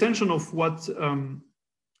an extension of what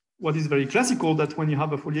is very classical, that when you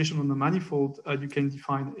have a foliation on a manifold, you can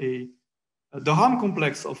define a de Rham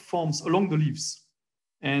complex of forms along the leaves.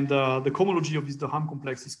 And the cohomology of this de Rham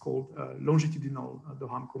complex is called longitudinal de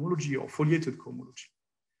Rham cohomology or foliated cohomology.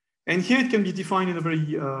 And here it can be defined in a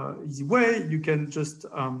very easy way. You can just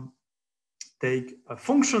take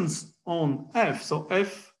functions on F. So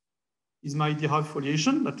F is my derived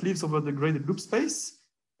foliation that lives over the graded loop space.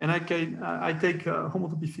 And I take a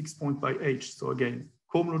homotopy fixed point by H. So again,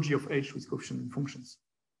 cohomology of H with coefficient functions.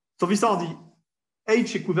 So these are the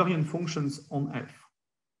H equivariant functions on F.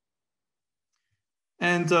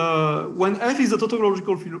 And when F is a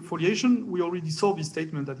tautological foliation, we already saw this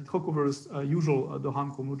statement that it recovers usual de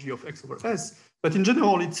Rham cohomology of X over S. But in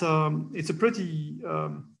general, it's a pretty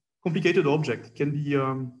complicated object. It can be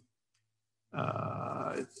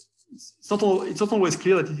it's not always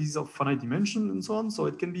clear that it is of finite dimension and so on. So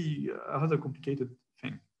it can be a rather complicated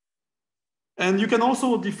thing. And you can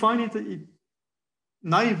also define it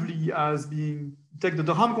naively as being, take the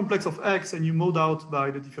de Rham complex of X and you mode out by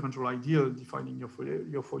the differential ideal defining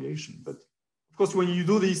your foliation. But of course, when you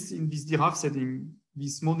do this in this derived setting,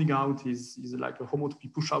 this moding out is like a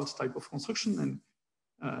homotopy push out type of construction, and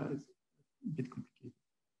it's a bit complicated.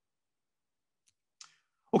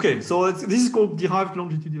 Okay, so this is called derived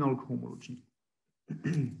longitudinal cohomology.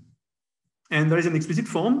 And there is an explicit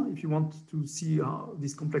form if you want to see how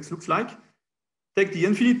this complex looks like. Take the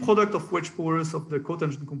infinite product of wedge powers of the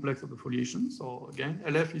cotangent complex of the foliation. So again,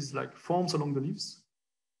 LF is like forms along the leaves.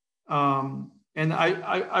 And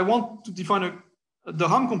I want to define a de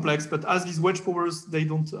Rham complex, but as these wedge powers, they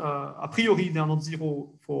don't, a priori, they are not zero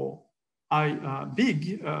for I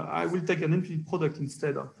big, I will take an infinite product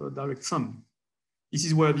instead of a direct sum. This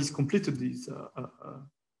is where this completed is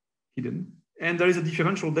hidden. And there is a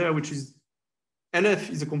differential there, which is LF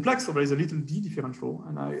is a complex, so there is a little d differential,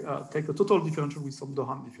 and I take a total differential with some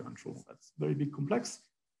Rham differential. That's a very big complex.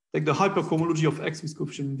 Take the hypercohomology of X with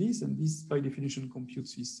coefficient in this, and this by definition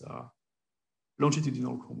computes this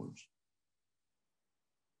longitudinal cohomology.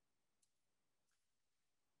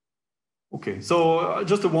 Okay, so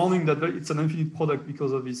just a warning that it's an infinite product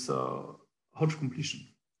because of this Hodge completion.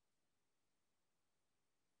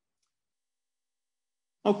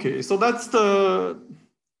 Okay, so that's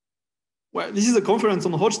well, this is a conference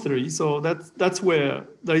on Hodge theory, so that's where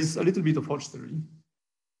there is a little bit of Hodge theory.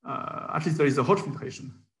 At least there is a Hodge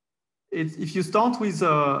filtration. If you start with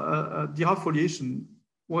a derived foliation,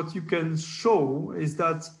 what you can show is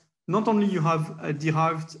that not only you have a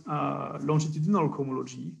derived longitudinal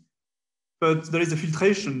cohomology, but there is a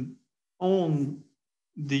filtration on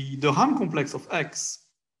the Rham complex of X,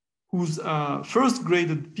 whose first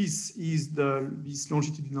graded piece is this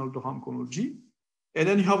longitudinal Rham cohomology. And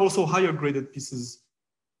then you have also higher graded pieces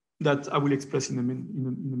that I will express in a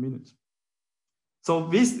minute. So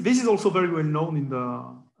this is also very well known in the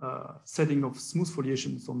setting of smooth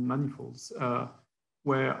foliations on manifolds,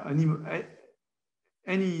 where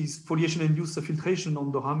any foliation induces a filtration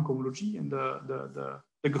on the Rham cohomology, and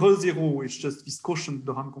the Greux zero is just this quotient,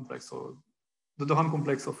 the Rham complex, or the Rham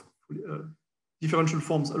complex of differential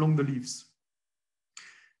forms along the leaves.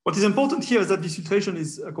 What is important here is that this filtration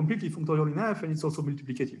is completely functorial in F, and it's also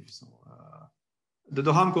multiplicative. So the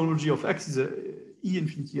Rham cohomology of X is a E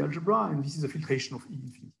infinity algebra, and this is a filtration of E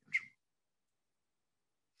infinity algebra.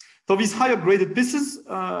 So these higher graded pieces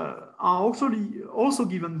are also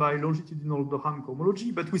given by longitudinal Rham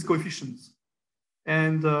cohomology, but with coefficients.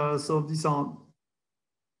 And so these are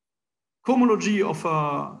cohomology of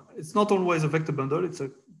it's not always a vector bundle, it's a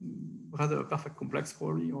rather a perfect complex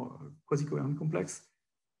probably, or a quasi-coherent complex.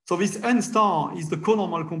 So this n star is the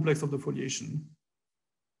conormal complex of the foliation.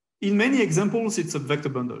 In many examples, it's a vector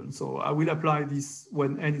bundle. So I will apply this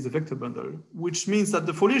when n is a vector bundle, which means that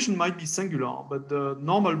the foliation might be singular, but the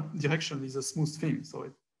normal direction is a smooth thing.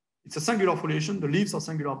 So it's a singular foliation, the leaves are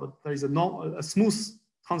singular, but there is a smooth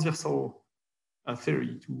transversal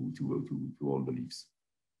theory to all the leaves.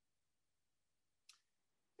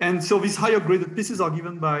 And so these higher graded pieces are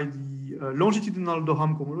given by the longitudinal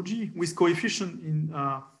Rham cohomology with coefficient in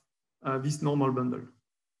this normal bundle.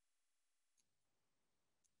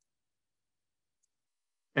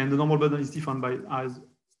 And the normal bundle is defined by as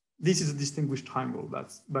this is a distinguished triangle.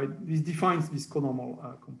 This defines this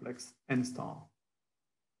conormal complex n star.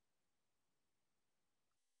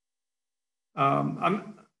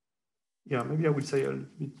 Yeah, maybe I will say a little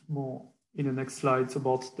bit more in the next slides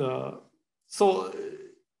about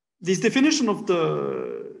this definition of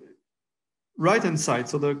the right-hand side,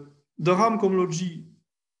 so the Rham cohomology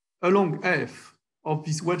along F of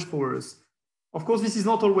these wedge powers. Of course, this is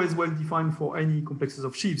not always well defined for any complexes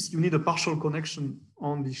of sheaves. You need a partial connection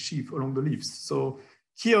on the sheaf along the leaves. So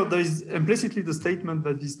here there is implicitly the statement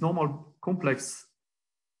that this normal complex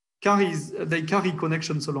they carry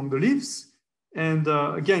connections along the leaves. And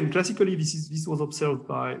again, classically, this was observed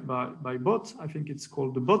by Bott. I think it's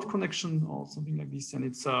called the Bott connection or something like this. And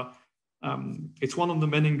it's one of the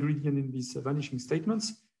main ingredients in these vanishing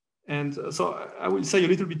statements. And so I will say a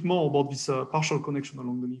little bit more about this partial connection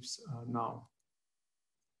along the leaves now.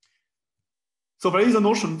 So there is a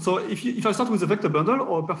notion. So if I start with a vector bundle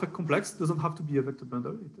or a perfect complex, it doesn't have to be a vector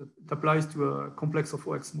bundle. It applies to a complex of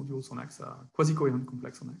OX modules on X, a quasi-coherent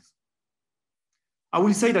complex on X. I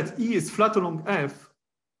will say that E is flat along F,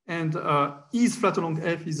 and E is flat along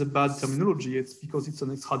F is a bad terminology. It's because it's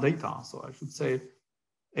an extra data. So I should say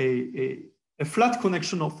a flat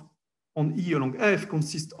connection on E along F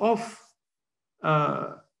consists of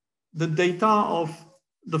the data of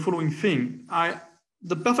the following thing.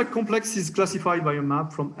 The perfect complex is classified by a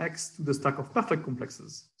map from X to the stack of perfect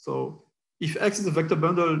complexes. So if X is a vector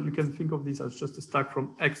bundle, you can think of this as just a stack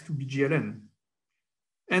from X to BGLN.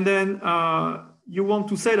 And then you want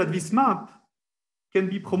to say that this map can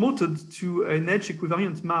be promoted to an H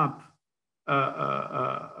equivariant map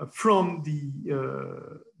from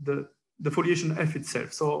the foliation F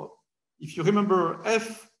itself. So if you remember,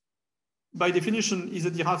 F by definition is a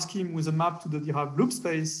derived scheme with a map to the derived loop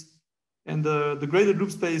space, and the graded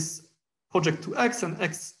loop space project to X, and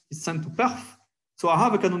X is sent to perf. So I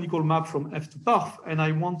have a canonical map from F to perf, and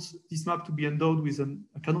I want this map to be endowed with a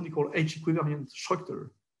canonical H equivariant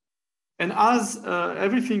structure. And as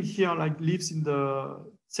everything here lives in the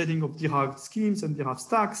setting of derived schemes and derived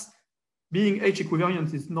stacks, being H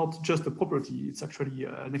equivariant is not just a property, it's actually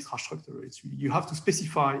an extra structure. It's really, you have to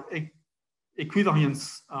specify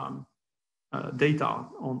equivariance data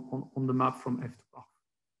on the map from F to parf.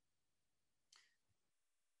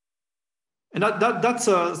 And that's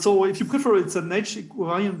so if you prefer, it's an H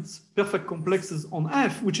equivariant perfect complexes on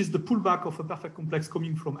F, which is the pullback of a perfect complex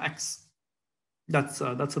coming from X. That's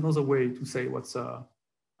another way to say what's a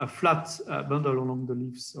flat bundle along the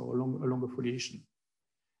leaves or along a foliation.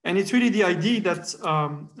 And it's really the idea that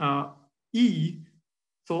E,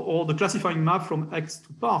 or the classifying map from X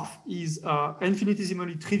to parf, is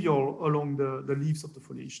infinitesimally trivial along the leaves of the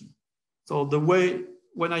foliation. So the way,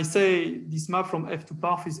 when I say this map from F to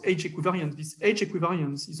parf is H equivariant, this H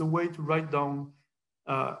equivariance is a way to write down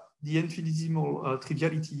the infinitesimal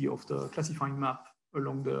triviality of the classifying map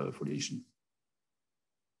along the foliation.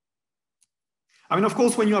 I mean, of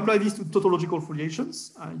course, when you apply this to tautological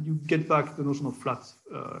foliations, you get back the notion of flat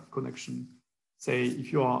connection. Say,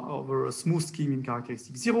 if you are over a smooth scheme in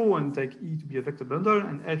characteristic 0 and take E to be a vector bundle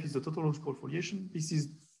and F is the tautological foliation, this is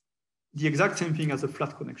the exact same thing as a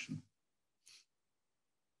flat connection.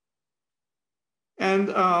 And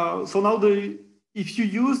so now if you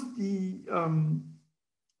use the,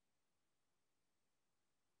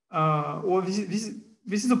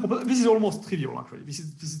 this is almost trivial actually. This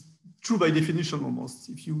is true by definition almost.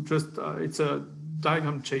 If you just, it's a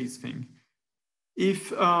diagram chase thing.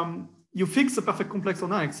 If you fix a perfect complex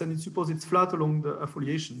on X and you suppose it's flat along the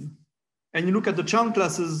foliation, and you look at the Chern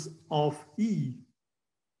classes of E,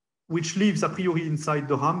 which lives a priori inside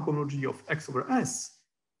the Rham cohomology of X over S,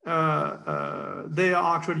 they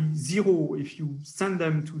are actually 0 if you send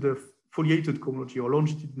them to the foliated cohomology or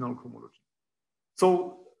longitudinal cohomology.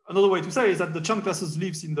 So another way to say is that the Chern classes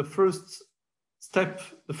lives in the first step,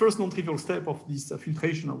 the first non-trivial step of this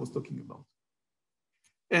filtration I was talking about.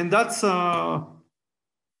 And that's,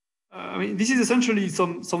 I mean, this is essentially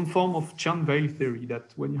some form of Chern veil theory,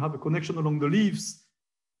 that when you have a connection along the leaves,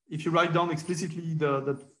 if you write down explicitly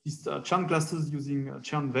these Chern classes using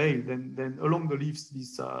Chern veil, then along the leaves,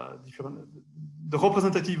 these the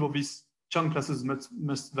representative of these Chern classes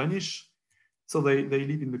must vanish. So they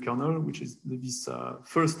live in the kernel, which is this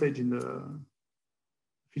first stage in the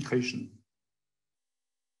filtration.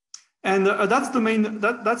 And that's the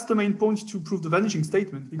main point to prove the vanishing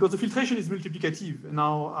statement, because the filtration is multiplicative.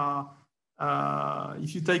 Now,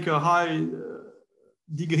 if you take a high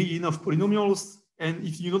degree enough polynomials, and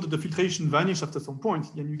if you know that the filtration vanishes after some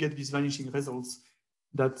point, then you get these vanishing results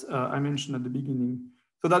that I mentioned at the beginning.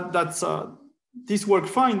 So this worked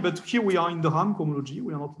fine, but here we are in the Rham cohomology.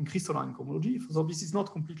 We are not in crystalline cohomology, so this is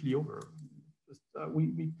not completely over.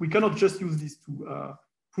 We cannot just use this to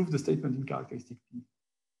prove the statement in characteristic P.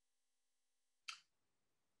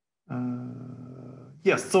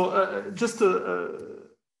 Yes, so just a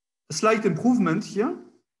slight improvement here.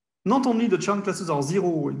 Not only the Chern classes are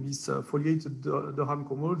 0 in this foliated the Rham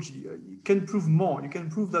cohomology, you can prove more. You can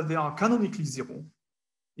prove that they are canonically 0,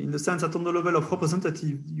 in the sense that on the level of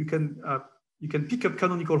representative, you can pick up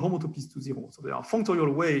canonical homotopies to 0. So there are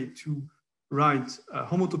functorial way to write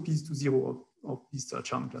homotopies to 0 of these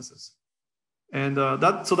Chern classes. And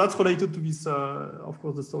so that's related to this, of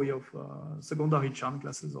course, the story of secondary Chern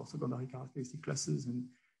classes or secondary characteristic classes.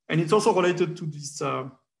 And it's also related to this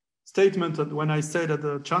statement that when I say that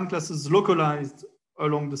the Chern classes localized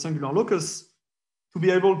along the singular locus, to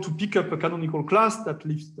be able to pick up a canonical class that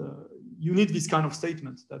lives, you need this kind of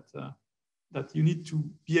statement that you need to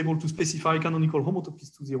be able to specify canonical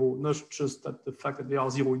homotopies to 0, not just that the fact that they are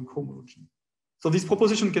 0 in cohomology. So this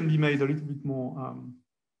proposition can be made a little bit more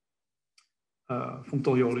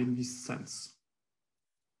functorial in this sense.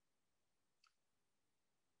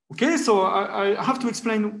 Okay, so I have to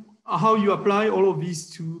explain how you apply all of these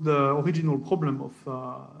to the original problem of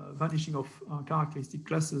vanishing of characteristic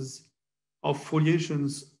classes of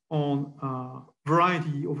foliations on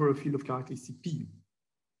variety over a field of characteristic P.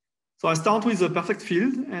 So I start with a perfect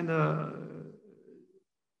field, and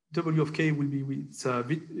W of K will be with a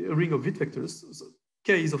ring of Witt vectors. So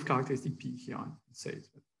K is of characteristic P here, I say it.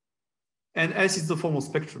 And S is the formal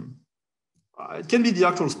spectrum. It can be the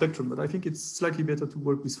actual spectrum, but I think it's slightly better to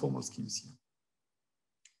work with formal schemes here.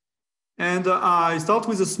 And I start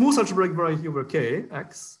with a smooth algebraic variety over K,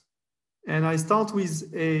 X. And I start with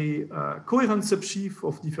a coherent subsheaf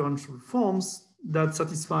of differential forms that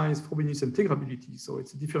satisfies Frobenius integrability. So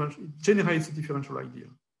it's a differential, it generates a differential ideal.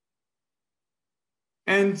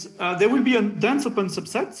 And there will be a dense open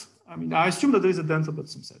subset. I mean, I assume that there is a dense open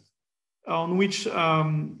subset on which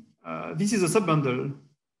this is a subbundle.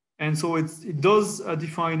 And so it does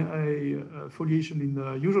define a foliation in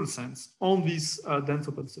the usual sense on this dense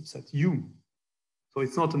open subset U. So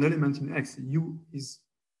it's not an element in X. U is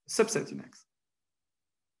a subset in X.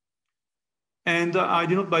 And I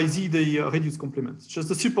denote by Z the reduced complement, just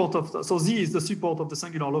the support of, so Z is the support of the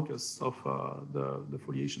singular locus of the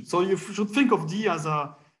foliation. So you should think of D as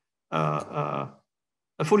a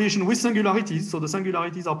foliation with singularities. So the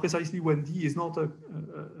singularities are precisely when D is not a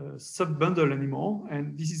sub-bundle anymore.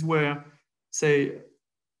 And this is where, say,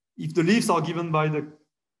 if the leaves are given by the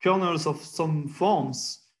kernels of some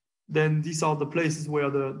forms, then these are the places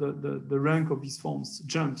where the rank of these forms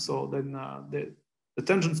jump. So then the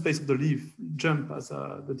tangent space of the leaf jump as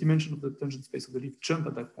the dimension of the tangent space of the leaf jump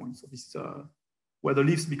at that point. So this is where the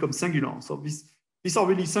leaves become singular. So these are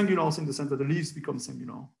really singulars in the sense that the leaves become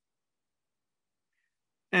singular.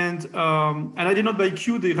 And I denote by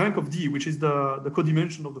Q the rank of D, which is the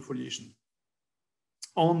codimension of the foliation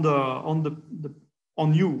on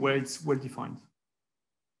U, where it's well defined.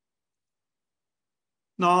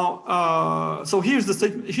 Now, so here's the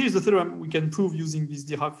statement. Here's the theorem we can prove using this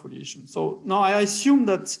derived foliation. So now I assume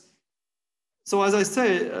that. So as I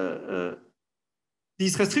say,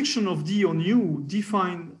 this restriction of D on U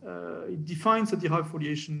it defines a derived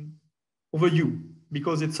foliation over U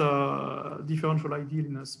because it's a differential ideal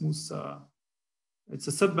in a smooth. It's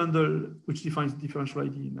a subbundle which defines the differential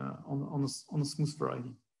ID on a smooth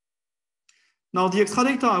variety. Now the extra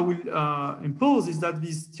data I will impose is that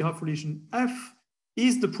this derived foliation F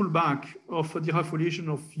is the pullback of a derived foliation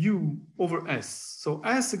of U over S. So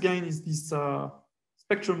S again is this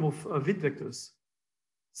spectrum of Witt vectors.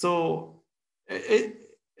 So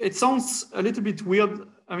it sounds a little bit weird,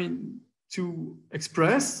 I mean, to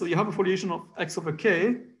express. So you have a foliation of X over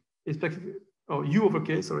K, or U over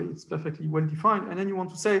K, sorry, it's perfectly well defined. And then you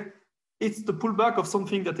want to say it's the pullback of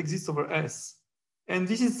something that exists over S. And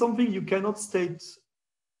this is something you cannot state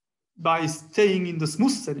by staying in the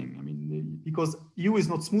smooth setting. I mean, because U is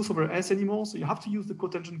not smooth over S anymore, so you have to use the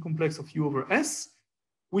cotangent complex of U over S,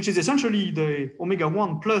 which is essentially the omega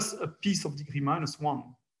 1 plus a piece of degree minus 1.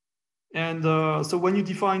 And so when you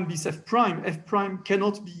define this F prime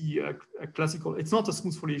cannot be a classical, it's not a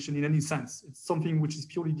smooth foliation in any sense. It's something which is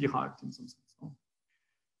purely derived in some sense.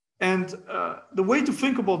 And the way to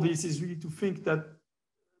think about this is really to think that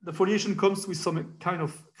the foliation comes with some kind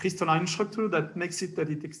of crystalline structure that makes it that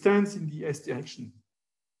it extends in the S direction.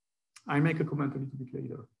 I make a comment a little bit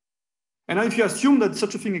later. And if you assume that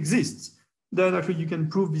such a thing exists, then actually you can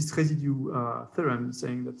prove this residue theorem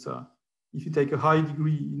saying that if you take a high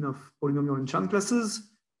degree enough polynomial in Chan classes,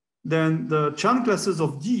 then the Chan classes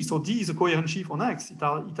of D, so D is a coherent sheaf on X, it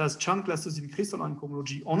has Chan classes in crystalline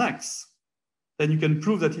cohomology on X, then you can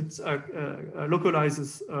prove that it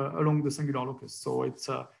localizes along the singular locus. So it's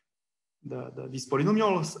these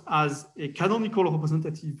polynomials as a canonical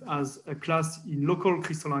representative as a class in local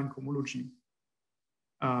crystalline cohomology.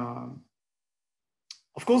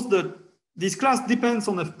 Of course, this class depends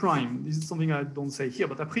on F prime. This is something I don't say here,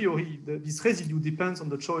 but a priori, this residue depends on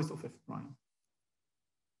the choice of F prime.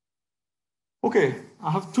 Okay, I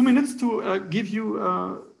have 2 minutes to give you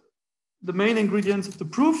the main ingredients of the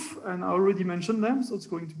proof, and I already mentioned them, so it's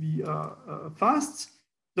going to be fast.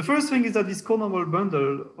 The first thing is that this conormal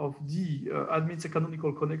bundle of D admits a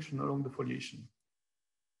canonical connection along the foliation.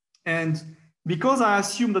 And because I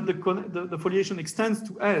assume that the foliation extends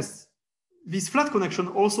to S, this flat connection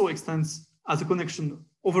also extends as a connection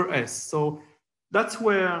over S. So that's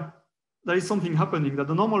where there is something happening, that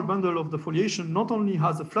the normal bundle of the foliation not only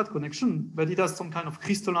has a flat connection, but it has some kind of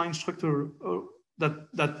crystalline structure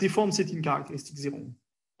that deforms it in characteristic 0.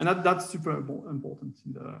 And that's super important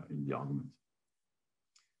in the argument.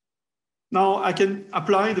 Now I can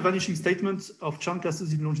apply the vanishing statement of Chan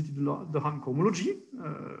classes in longitudinal Rham cohomology.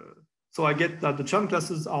 So I get that the Chan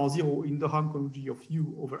classes are 0 in the Rham cohomology of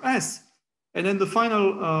U over S. And then the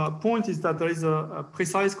final point is that there is a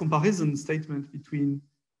precise comparison statement between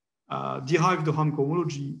derived Rham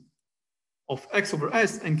cohomology of X over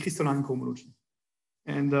S and crystalline cohomology.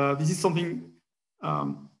 And this is something,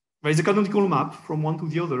 there is a canonical map from one to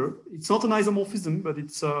the other. It's not an isomorphism, but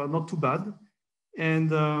it's not too bad.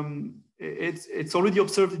 And it's already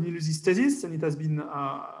observed in Toulouse thesis, and it has been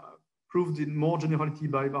proved in more generality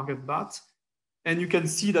by Bott. And you can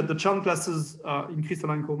see that the Chan classes in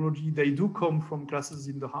crystalline cohomology, they do come from classes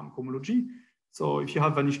in the Rham cohomology. So if you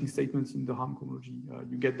have vanishing statements in the Rham cohomology,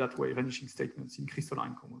 you get that way vanishing statements in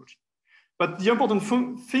crystalline cohomology. But the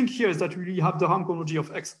important thing here is that we really have the Rham cohomology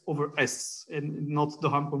of X over S and not the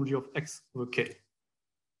Rham cohomology of X over K.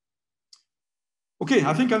 Okay,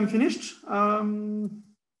 I think I'm finished.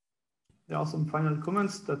 There are some final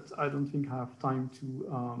comments that I don't think I have time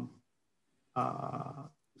to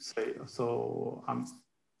say. So I'm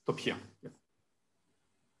stop here. Yeah.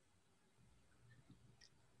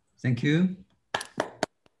 Thank you.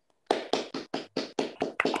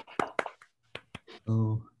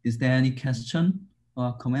 So is there any question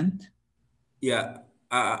or comment? Yeah,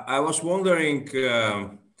 I was wondering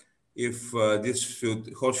if this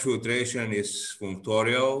Hodge filtration is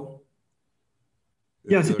functorial.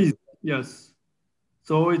 Yes, it is. Yes.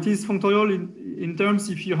 So it is functorial in terms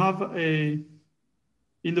if you have in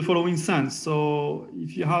the following sense. So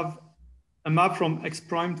if you have a map from X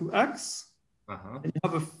prime to X, and you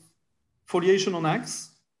have a foliation on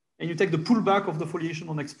X, and you take the pullback of the foliation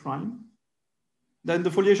on X prime, then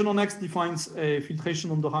the foliation on X defines a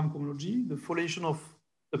filtration on the Rham cohomology. The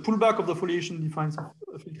pullback of the foliation defines a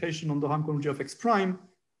filtration on the Rham cohomology of X prime,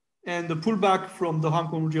 and the pullback from the Rham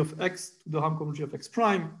cohomology of X to the Rham cohomology of X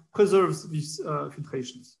prime preserves these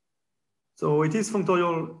filtrations. So it is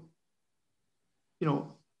functorial, you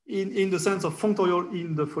know, in the sense of functorial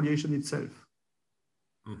in the foliation itself.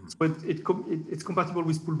 So it's compatible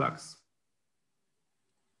with pullbacks.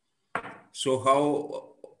 So how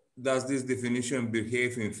does this definition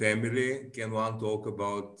behave in family? Can one talk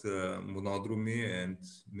about monodromy and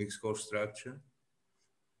mixed Hodge structure?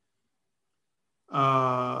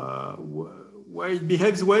 Well, it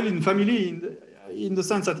behaves well in family in the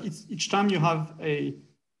sense that each time you have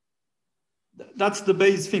that's the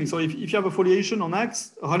base thing. So if you have a foliation on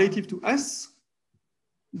X relative to S,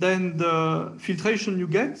 then the filtration you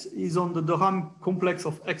get is on the Rham complex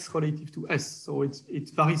of X relative to S. So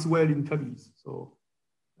it varies well in families. So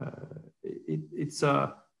it's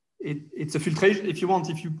a filtration. If you want,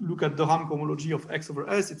 if you look at the Rham cohomology of X over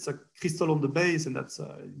S, it's a crystal on the base, and that's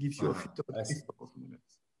it gives you a filter crystal or something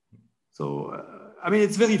else. So I mean,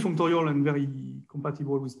 it's very functorial and very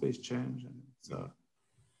compatible with space change. And it's,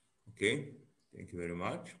 okay, thank you very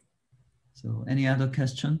much. So any other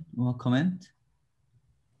question or comment?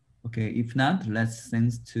 Okay, if not, let's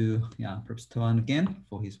thanks to Professor Toën again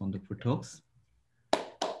for his wonderful talks.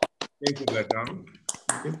 Thank you, Bertrand.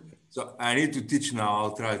 So I need to teach now.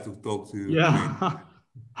 I'll try to talk to you. Yeah.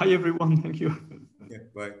 Hi, everyone. Thank you. Yeah,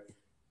 bye.